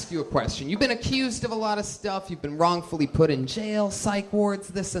me ask you a question. You've been accused of a lot of stuff. You've been wrongfully put in jail, psych wards,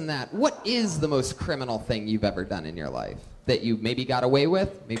 this and that. What is the most criminal thing you've ever done in your life that you maybe got away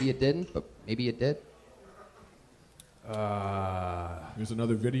with? Maybe you didn't, but maybe you did. Here's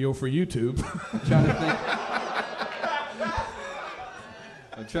another video for YouTube.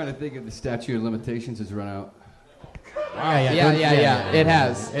 I'm trying to think if the statute of limitations has run out. Yeah. It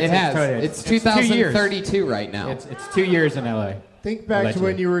has. It's 2032 right now. It's 2 years in LA. Think back to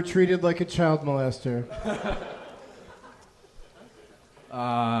when you were treated like a child molester.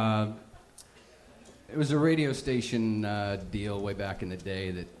 It was a radio station deal way back in the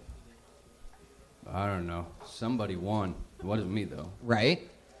day that, I don't know, somebody won. It wasn't me, though. Right.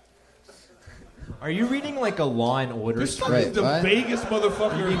 Are you reading like a Law and Order This script? is the vaguest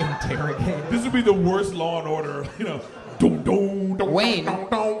motherfucker. This would be the worst Law and Order, you know. Wayne,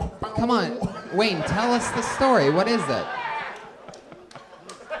 come on. Wayne, tell us the story. What is it?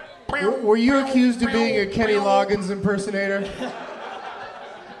 Were you accused of being a Kenny Loggins impersonator?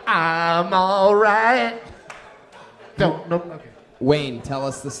 I'm all right. Okay. Wayne, tell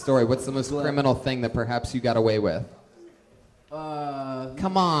us the story. What's the most criminal thing that perhaps you got away with?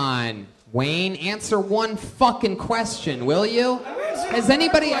 Come on, Wayne, answer one fucking question, will you? Has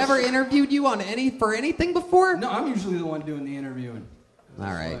anybody ever interviewed you on for anything before? No, I'm usually the one doing the interviewing. All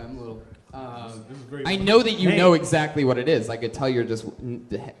right. I'm a little. I know that you know exactly what it is. I could tell you're just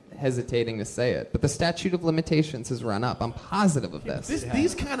hesitating to say it. But the statute of limitations has run up. I'm positive of this.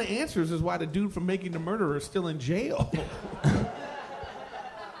 These kind of answers is why the dude from Making the Murderer is still in jail.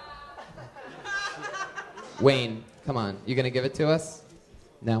 Wayne, come on. You going to give it to us?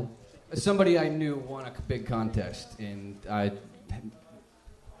 No? Somebody I knew won a big contest, and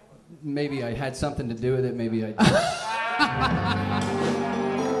maybe I had something to do with it, maybe I didn't.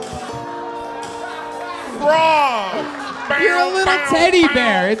 Frog! You're a little teddy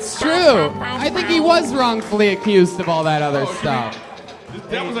bear. It's true. I think he was wrongfully accused of all that other stuff.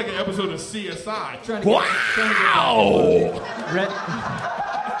 That was like an episode of CSI.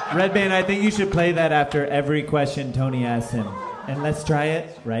 Red Band, I think you should play that after every question Tony asks him. And let's try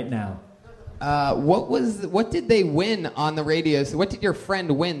it right now. What did they win on the radio? What did your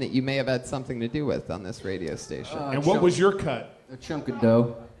friend win that you may have had something to do with on this radio station? And what was your cut? A chunk of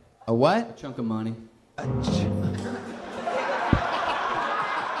dough. A what? A chunk of money.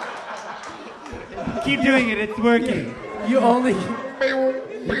 Keep doing it, it's working. You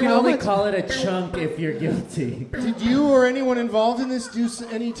can only call it a chunk if you're guilty. Did you or anyone involved in this do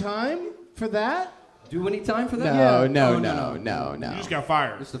any time for that? Do any time for that? No. You just got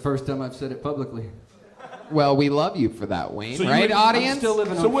fired. It's the first time I've said it publicly. Well, we love you for that, Wayne. So right, audience? I'm still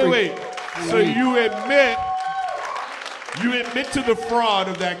living on So wait. So you admit to the fraud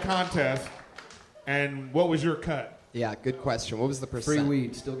of that contest, and what was your cut? Yeah, good question. What was the percent? Free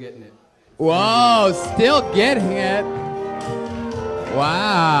weed, still getting it. Whoa, still getting it.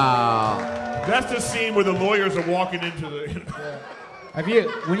 Wow. That's the scene where the lawyers are walking into the...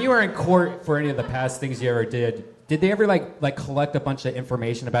 When you were in court for any of the past things you ever did they ever like collect a bunch of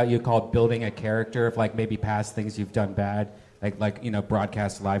information about you called building a character of like maybe past things you've done bad, like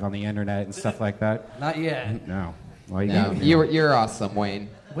broadcast live on the internet and stuff like that? Not yet. No. Well, you're awesome, Wayne.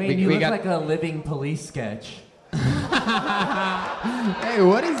 Wayne, you look like a living police sketch. Hey,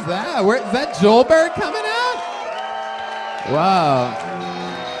 what is that? Is that Joelberg coming out? Wow.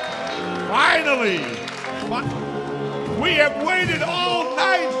 Finally! We have waited all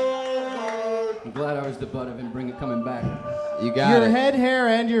night! I'm glad I was the butt of him coming back. You got Your it. head hair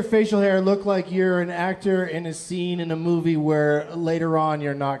and your facial hair look like you're an actor in a scene in a movie where later on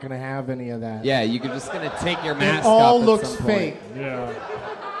you're not going to have any of that. Yeah, you're just going to take your mask It all off at looks some point. fake. Yeah.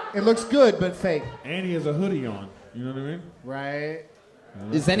 It looks good, but fake. And he has a hoodie on. You know what I mean? Right.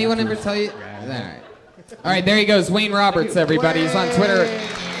 Does anyone ever tell you? All right, there he goes. Wayne Roberts, everybody. He's on Twitter.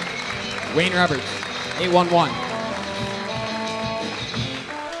 Wayne Roberts, 811.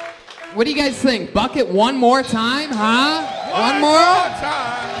 What do you guys think? Bucket one more time, huh? One more?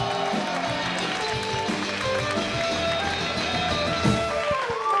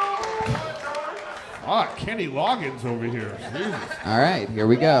 Kenny Loggins over here. Jesus. All right, here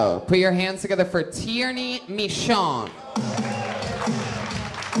we go. Put your hands together for Tierney Michon.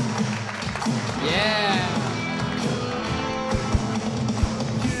 Yeah.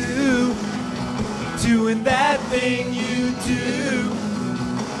 You doing that thing you do,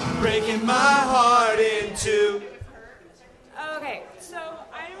 breaking my heart in two. Okay, so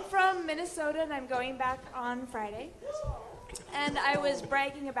I'm from Minnesota and I'm going back on Friday. And I was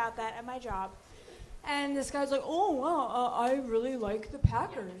bragging about that at my job. And this guy's like, oh, wow, I really like the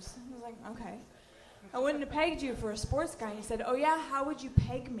Packers. I was like, okay. I wouldn't have pegged you for a sports guy. And he said, oh yeah, how would you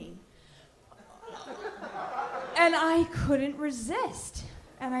peg me? And I couldn't resist.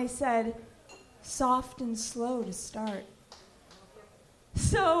 And I said, soft and slow to start.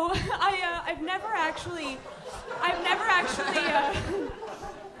 So I've never actually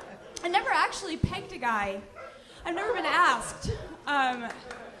pegged a guy. I've never been asked. I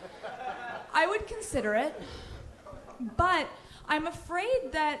would consider it, but I'm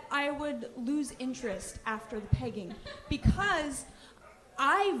afraid that I would lose interest after the pegging because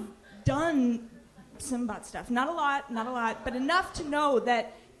I've done some butt stuff. Not a lot, but enough to know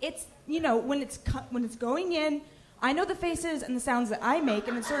that it's, when it's going in, I know the faces and the sounds that I make,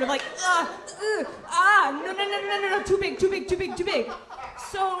 and it's sort of like, no, too big.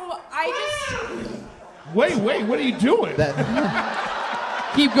 So I just... Wait, what are you doing?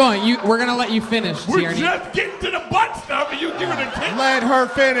 Keep going. We're going to let you finish, We're Tierney. just getting to the butt stuff, and you giving a kick? Let her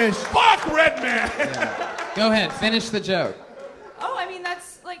finish. Fuck, Redman. Go ahead. Finish the joke. Oh, I mean,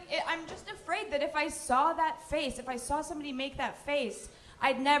 that's like, I'm just afraid that if I saw that face, if I saw somebody make that face,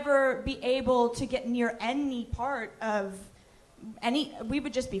 I'd never be able to get near any part of we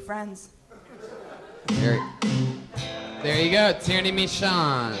would just be friends. There you go, Tierney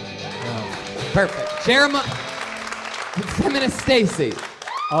Michon. Perfect. Jeremiah, Feminist Stacy.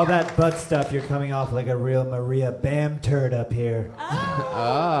 All that butt stuff, you're coming off like a real Maria Bam turd up here.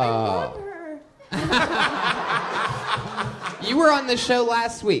 Oh. You were on the show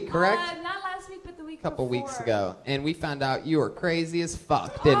last week, correct? Not last week, but the week A couple before. weeks ago, and we found out you were crazy as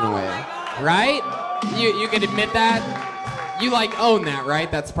fuck, didn't we? Right? You can admit that. You own that,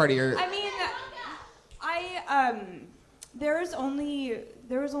 right? That's part of your. I mean, there was only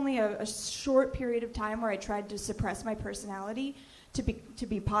a short period of time where I tried to suppress my personality to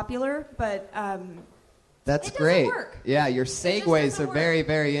be popular, but That's it great. doesn't work. Yeah, your segues are very,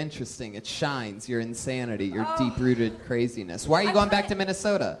 very interesting. It shines your insanity, your deep-rooted craziness. Why are you going back to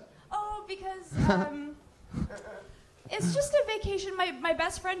Minnesota? Oh, because it's just a vacation. My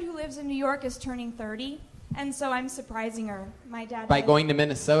best friend who lives in New York is turning 30, and so I'm surprising her. My dad. By going to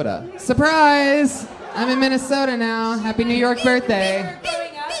Minnesota. Surprise! I'm in Minnesota now. Happy New York birthday.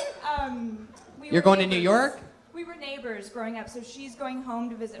 Growing up, You're going to New York? We were neighbors growing up, so she's going home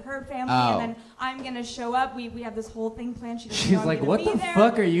to visit her family, Oh. and then I'm gonna show up. We have this whole thing planned. She's know I'm like, gonna "What be the there,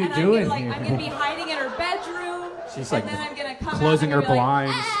 fuck are you and doing I'm here?" gonna be hiding in her bedroom. She's and like then I'm gonna come closing out her and be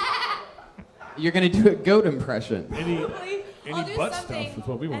blinds. You're going to do a goat impression. I'll do butt something. stuff is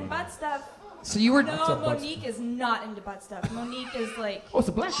what we want And to know. butt stuff. So you were. No, Monique is not into butt stuff. Monique is like. Oh, it's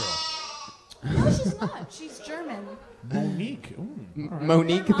a black girl. No, she's not. She's German. Monique.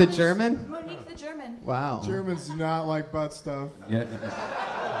 Monique the German? Monique the German. Wow. Germans do not like butt stuff. Yeah.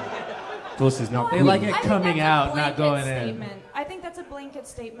 This is not. They like it I think coming that's a out, not blanket going in. statement. I think that's a blanket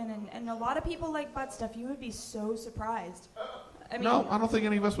statement, and a lot of people like butt stuff. You would be so surprised. I mean, No, I don't think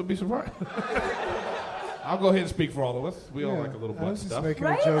any of us would be surprised. I'll go ahead and speak for all of us. We all like a little butt stuff.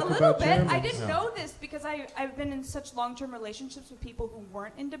 right? A little bit. I didn't know this because I've been in such long-term relationships with people who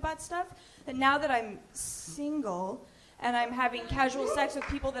weren't into butt stuff that now that I'm single and I'm having casual sex with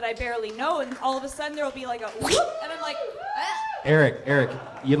people that I barely know, and all of a sudden there will be like a whoop, and I'm like, ah. Eric,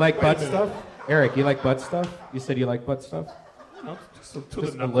 you like butt stuff? Eric, you like butt stuff? You said you like butt stuff? No, just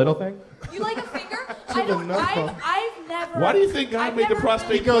a little thing? You like a finger? I don't. I've never. Why do you think God made the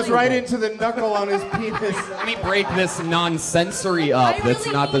prostate? He goes right into the knuckle on his penis. Let me break this non-sensory up. That's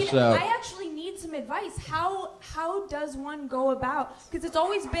not the show. I actually need some advice. How does one go about? Because it's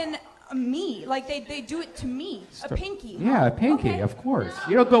always been me. Like they do it to me. A pinky. Yeah, a pinky, Okay. of course.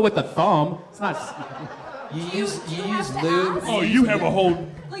 You don't go with the thumb. It's not. You use lube. Oh, you have a whole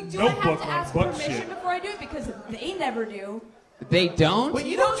Like, do I have notebook to on ask butt permission shit. before I do it? Because they never do. They don't? But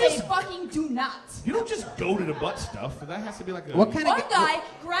you No, don't they just fucking do not. you don't just go to the butt stuff. That has to be like a. What kind of One guy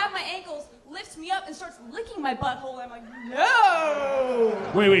grabbed my ankles, lifts me up, and starts licking my butthole. I'm like, no.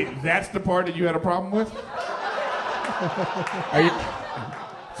 Wait, that's the part that you had a problem with? Are you?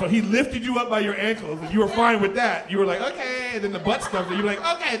 So he lifted you up by your ankles, and you were fine with that. You were like, okay. And then the butt stuff, and you were like,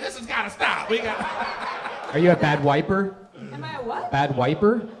 okay, this has got to stop. We got. Are you a bad wiper? Am I a what? Bad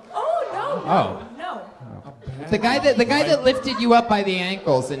wiper? Oh no. Oh. No. The guy that lifted you up by the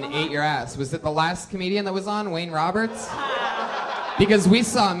ankles and ate your ass, was it the last comedian that was on, Wayne Roberts? Because we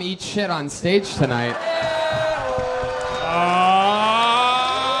saw him eat shit on stage tonight.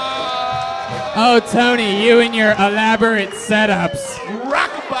 Oh, Tony, you and your elaborate setups.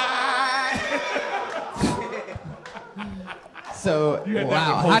 So, You had that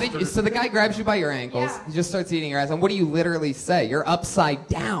wow. one How did you, holstered. so the guy grabs you by your ankles, he just starts eating your ass, and what do you literally say? You're upside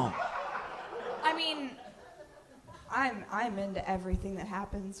down. I mean, I'm into everything that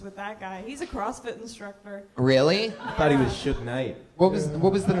happens with that guy. He's a CrossFit instructor. Really? I thought he was Suge Knight. What was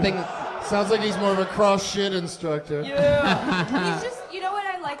the thing? Sounds like he's more of a cross shit instructor. Yeah. He's just, you know what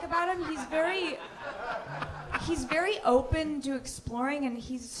I like about him? He's very open to exploring, and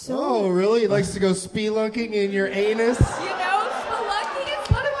he's so. Oh, really? He likes to go spelunking in your anus? You know, spelunking is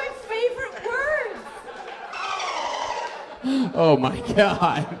one of my favorite words. Oh my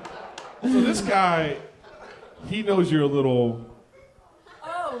god. So this guy, he knows you're a little.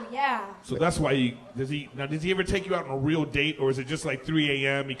 Oh yeah. So that's why does he ever take you out on a real date, or is it just like 3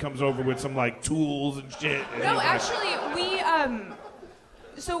 a.m. he comes over with some like tools and shit? And No, actually,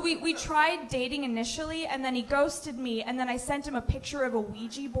 we tried dating initially, and then he ghosted me, and then I sent him a picture of a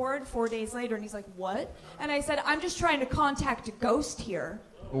Ouija board 4 days later, and he's like, "What?" And I said, "I'm just trying to contact a ghost here."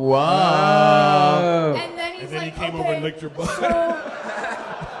 Whoa. And then he's he came over "Okay." and licked your butt.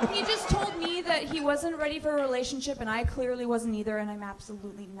 So he just told me that he wasn't ready for a relationship, and I clearly wasn't either, and I'm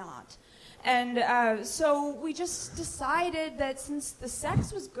absolutely not. And so we just decided that since the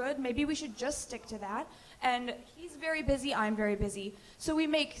sex was good, maybe we should just stick to that. And he's very busy, I'm very busy. So we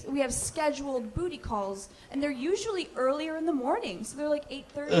have scheduled booty calls, and they're usually earlier in the morning. So they're like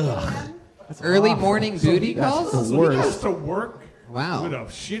 8:30 a.m. Early morning booty calls? So he goes to work Wow. with a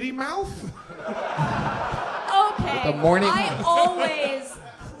shitty mouth? Okay. The morning- I always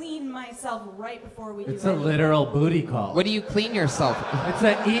clean myself right before we do It's a anything. literal booty call. What do you clean yourself? It's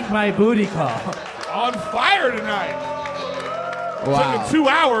a eat my booty call. On fire tonight. Wow. Took him 2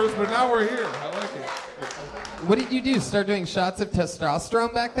 hours, but now we're here. I like it. What did you do? Start doing shots of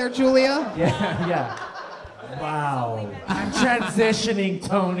testosterone back there, Julia? Yeah. Wow. I'm transitioning,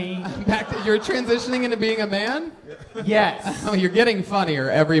 Tony. You're transitioning into being a man? Yes. Oh, you're getting funnier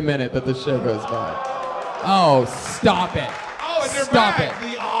every minute that the show goes by. Oh, stop it. Oh, and they're Stop back.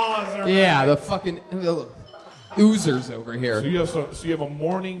 it. The ahs are Yeah, back. the fucking oozers over here. So you have a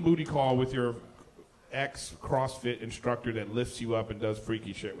morning booty call with your ex-CrossFit instructor that lifts you up and does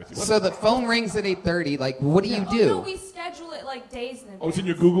freaky shit with you. So the phone rings at 8:30. Like, what do you Oh, do? no, we schedule it like days in advance. Oh, it's in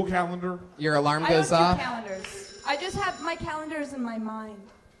your Google Calendar? Your alarm I goes don't off? do calendars. I just have my calendars in my mind.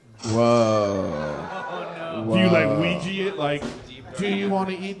 Whoa. Do you like Ouija it? Like, do you want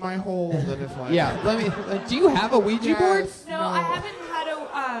to eat my hole? And it's like, Yeah, do you have a Ouija board? No, I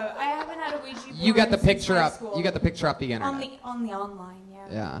haven't had a Ouija board. You got the since picture high up. school. You got the picture up the internet. On the online, yeah.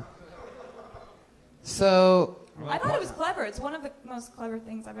 Yeah. So. I thought it was clever. It's one of the most clever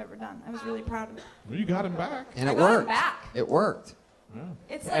things I've ever done. I was really proud of it. Well, you got him back. And I it got him worked. back. It worked.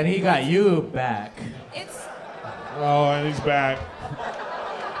 It's And like- he got you back. It's Oh, and he's back.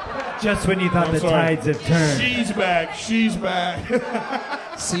 Just when you thought I'm the sorry. tides have turned. She's back. She's back.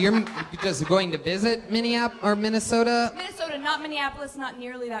 So you're just going to visit Minneapolis or Minnesota? Minnesota, not Minneapolis, not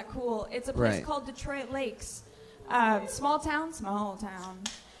nearly that cool. It's a place Right. called Detroit Lakes. Small town.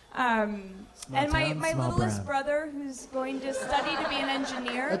 And my small littlest brown. brother, who's going to study to be an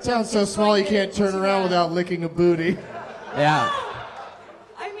engineer. That sounds so is small going you can't turn to, around without licking a booty. Yeah.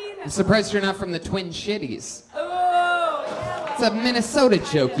 I mean, I'm surprised you're not from the Twin Shitties. oh, yeah, It's a Minnesota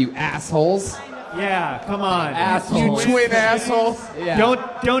joke, you assholes. Yeah, come on. You twin assholes. Yeah.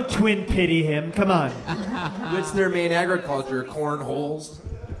 Don't twin pity him. Come on. What's their main agriculture? Cornholes?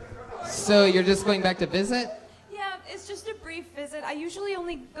 So you're just going back to visit? yeah, it's just a brief visit. I usually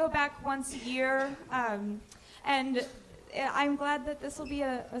only go back once a year, and I'm glad that this will be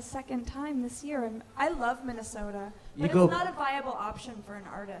a second time this year. And I love Minnesota, You but go- it's not a viable option for an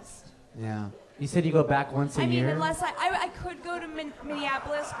artist. Yeah. You said you go back once a I mean, year? unless I could go to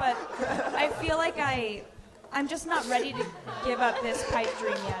Minneapolis, but I feel like I'm just not ready to give up this pipe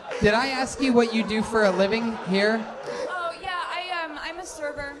dream yet. Did I ask you what you do for a living here? Oh yeah, I'm a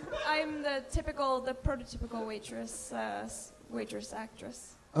server. I'm the prototypical waitress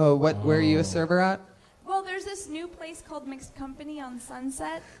actress. Oh, where are you a server at? Well, there's this new place called Mixed Company on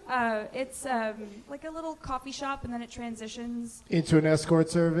Sunset. It's like a little coffee shop, and then it transitions. Into an escort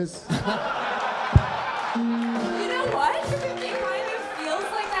service. You know what? It kind of feels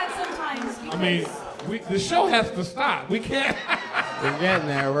like that sometimes. I mean, the show has to stop. We can't. We're getting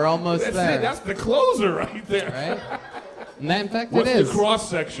there. We're almost That's there. it. That's the closer right there. Right? And that, in fact, What's it is. the cross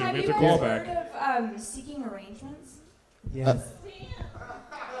section? Have We you have to call guys back. heard of Seeking Arrangements? Yes.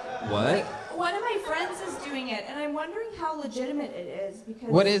 What? One of my friends is doing it, and I'm wondering how legitimate it is because.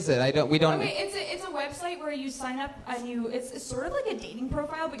 What is it? We don't. Okay, it's a website where you sign up and it's sort of like a dating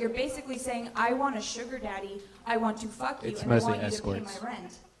profile, but you're basically saying, I want a sugar daddy, I want to fuck you, It's and I mostly want you escorts. to pay my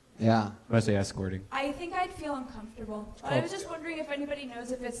rent. Yeah. Mostly escorting. I think I'd feel uncomfortable. But I was just wondering if anybody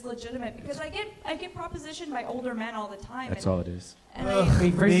knows if it's legitimate because I get propositioned by older men all the time. That's and, all it is. And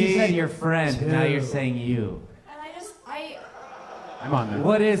Wait, first you Me said your friend, now too. you're saying you. I just I'm on that.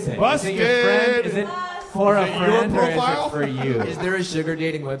 What is it? Busted. Is it your friend? Is it for a Is it your friend or is profile? it for you? Is there a sugar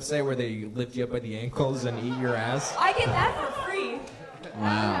dating website where they lift you up by the ankles and eat your ass? I get that for free.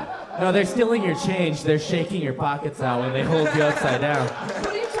 Wow. No, they're stealing your change. They're shaking your pockets out when they hold you upside down. What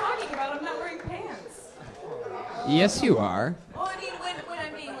are you talking about? I'm not wearing pants. Yes, you are. Oh, I mean, when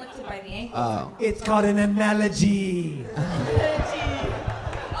I'm being lifted by the ankles. Oh. It's called an analogy.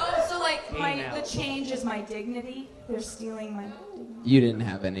 Oh, so like the change is my dignity. They're stealing my dignity. You didn't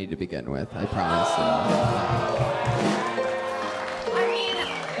have any to begin with, I promise. I mean,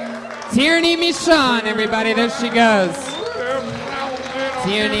 Tierney Michon, everybody, there she goes.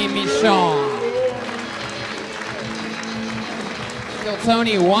 Tierney Michon. Still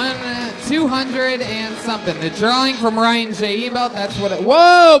Tony 200 and something. The drawing from Ryan J. Ebelt, that's what it.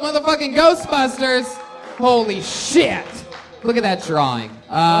 Whoa, motherfucking Ghostbusters! Holy shit! Look at that drawing.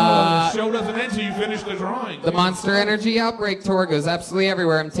 The show doesn't end until you finish the drawing. The Monster Energy Outbreak Tour goes absolutely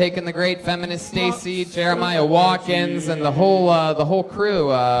everywhere. I'm taking the great feminist Stacy, Jeremiah Watkins, and the whole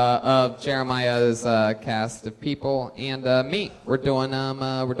crew of Jeremiah's cast of people, and me. We're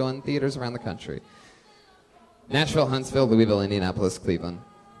doing theaters around the country. Nashville, Huntsville, Louisville, Indianapolis, Cleveland,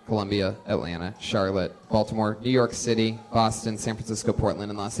 Columbia, Atlanta, Charlotte, Baltimore, New York City, Boston, San Francisco, Portland,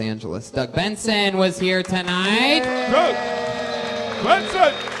 and Los Angeles. Doug Benson was here tonight. Doug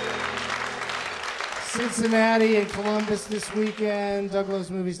Benson! Cincinnati and Columbus this weekend.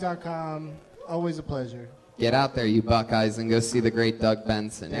 DougLovesMovies.com. Always a pleasure. Get out there, you Buckeyes, and go see the great Doug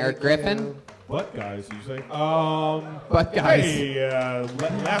Benson. Eric Griffin? What guys, you say? What guys? Hey,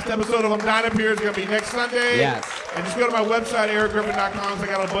 last episode of I'm Dying Up Here is going to be next Sunday. Yes. And just go to my website, ericgriffin.com. So I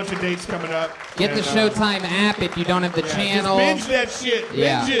got a bunch of dates coming up. Get the Showtime app if you don't have the channel. Just binge that shit.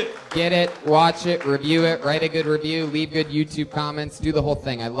 Binge it. Get it, watch it, review it, write a good review, leave good YouTube comments, do the whole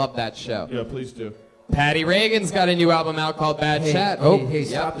thing. I love that show. Yeah, please do. Patty Reagan's got a new album out called Bad Chat. Hey,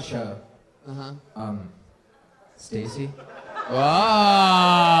 stop the show. Uh-huh. Stacy? Whoa.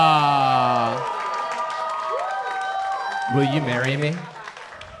 Will you marry me?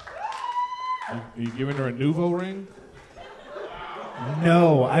 Are you giving her a nouveau ring?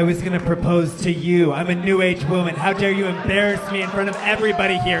 No, I was going to propose to you. I'm a new age woman. How dare you embarrass me in front of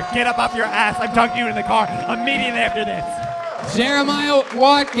everybody here? Get up off your ass. I'm talking to you in the car immediately after this. Jeremiah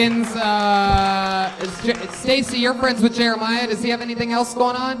Watkins, Stacy, you're friends with Jeremiah. Does he have anything else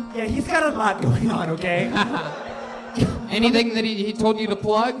going on? Yeah, he's got a lot going on, okay? Anything that he told you to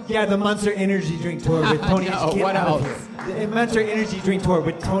plug? Yeah, the Monster Energy Drink Tour with Tony No, what else? The Monster Energy Drink Tour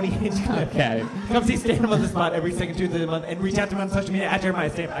with Tony Hinchcliffe. Okay. Come see Stand Up on the Spot every second Tuesday of the month and reach out to him on social media at Jeremiah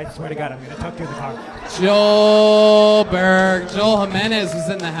Stamp. I swear to God, I'm going to talk to you in the car. Joel Berg. Joel Jimenez was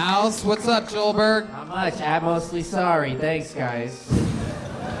in the house. What's up, Joel Berg? Not much. I'm mostly sorry. Thanks, guys.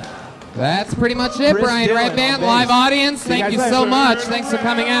 That's pretty much it, Chris Brian Dillon Red Band, on live bass. audience. See you Thank guys you later. so much. Thanks for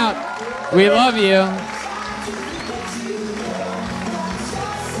coming out. We love you.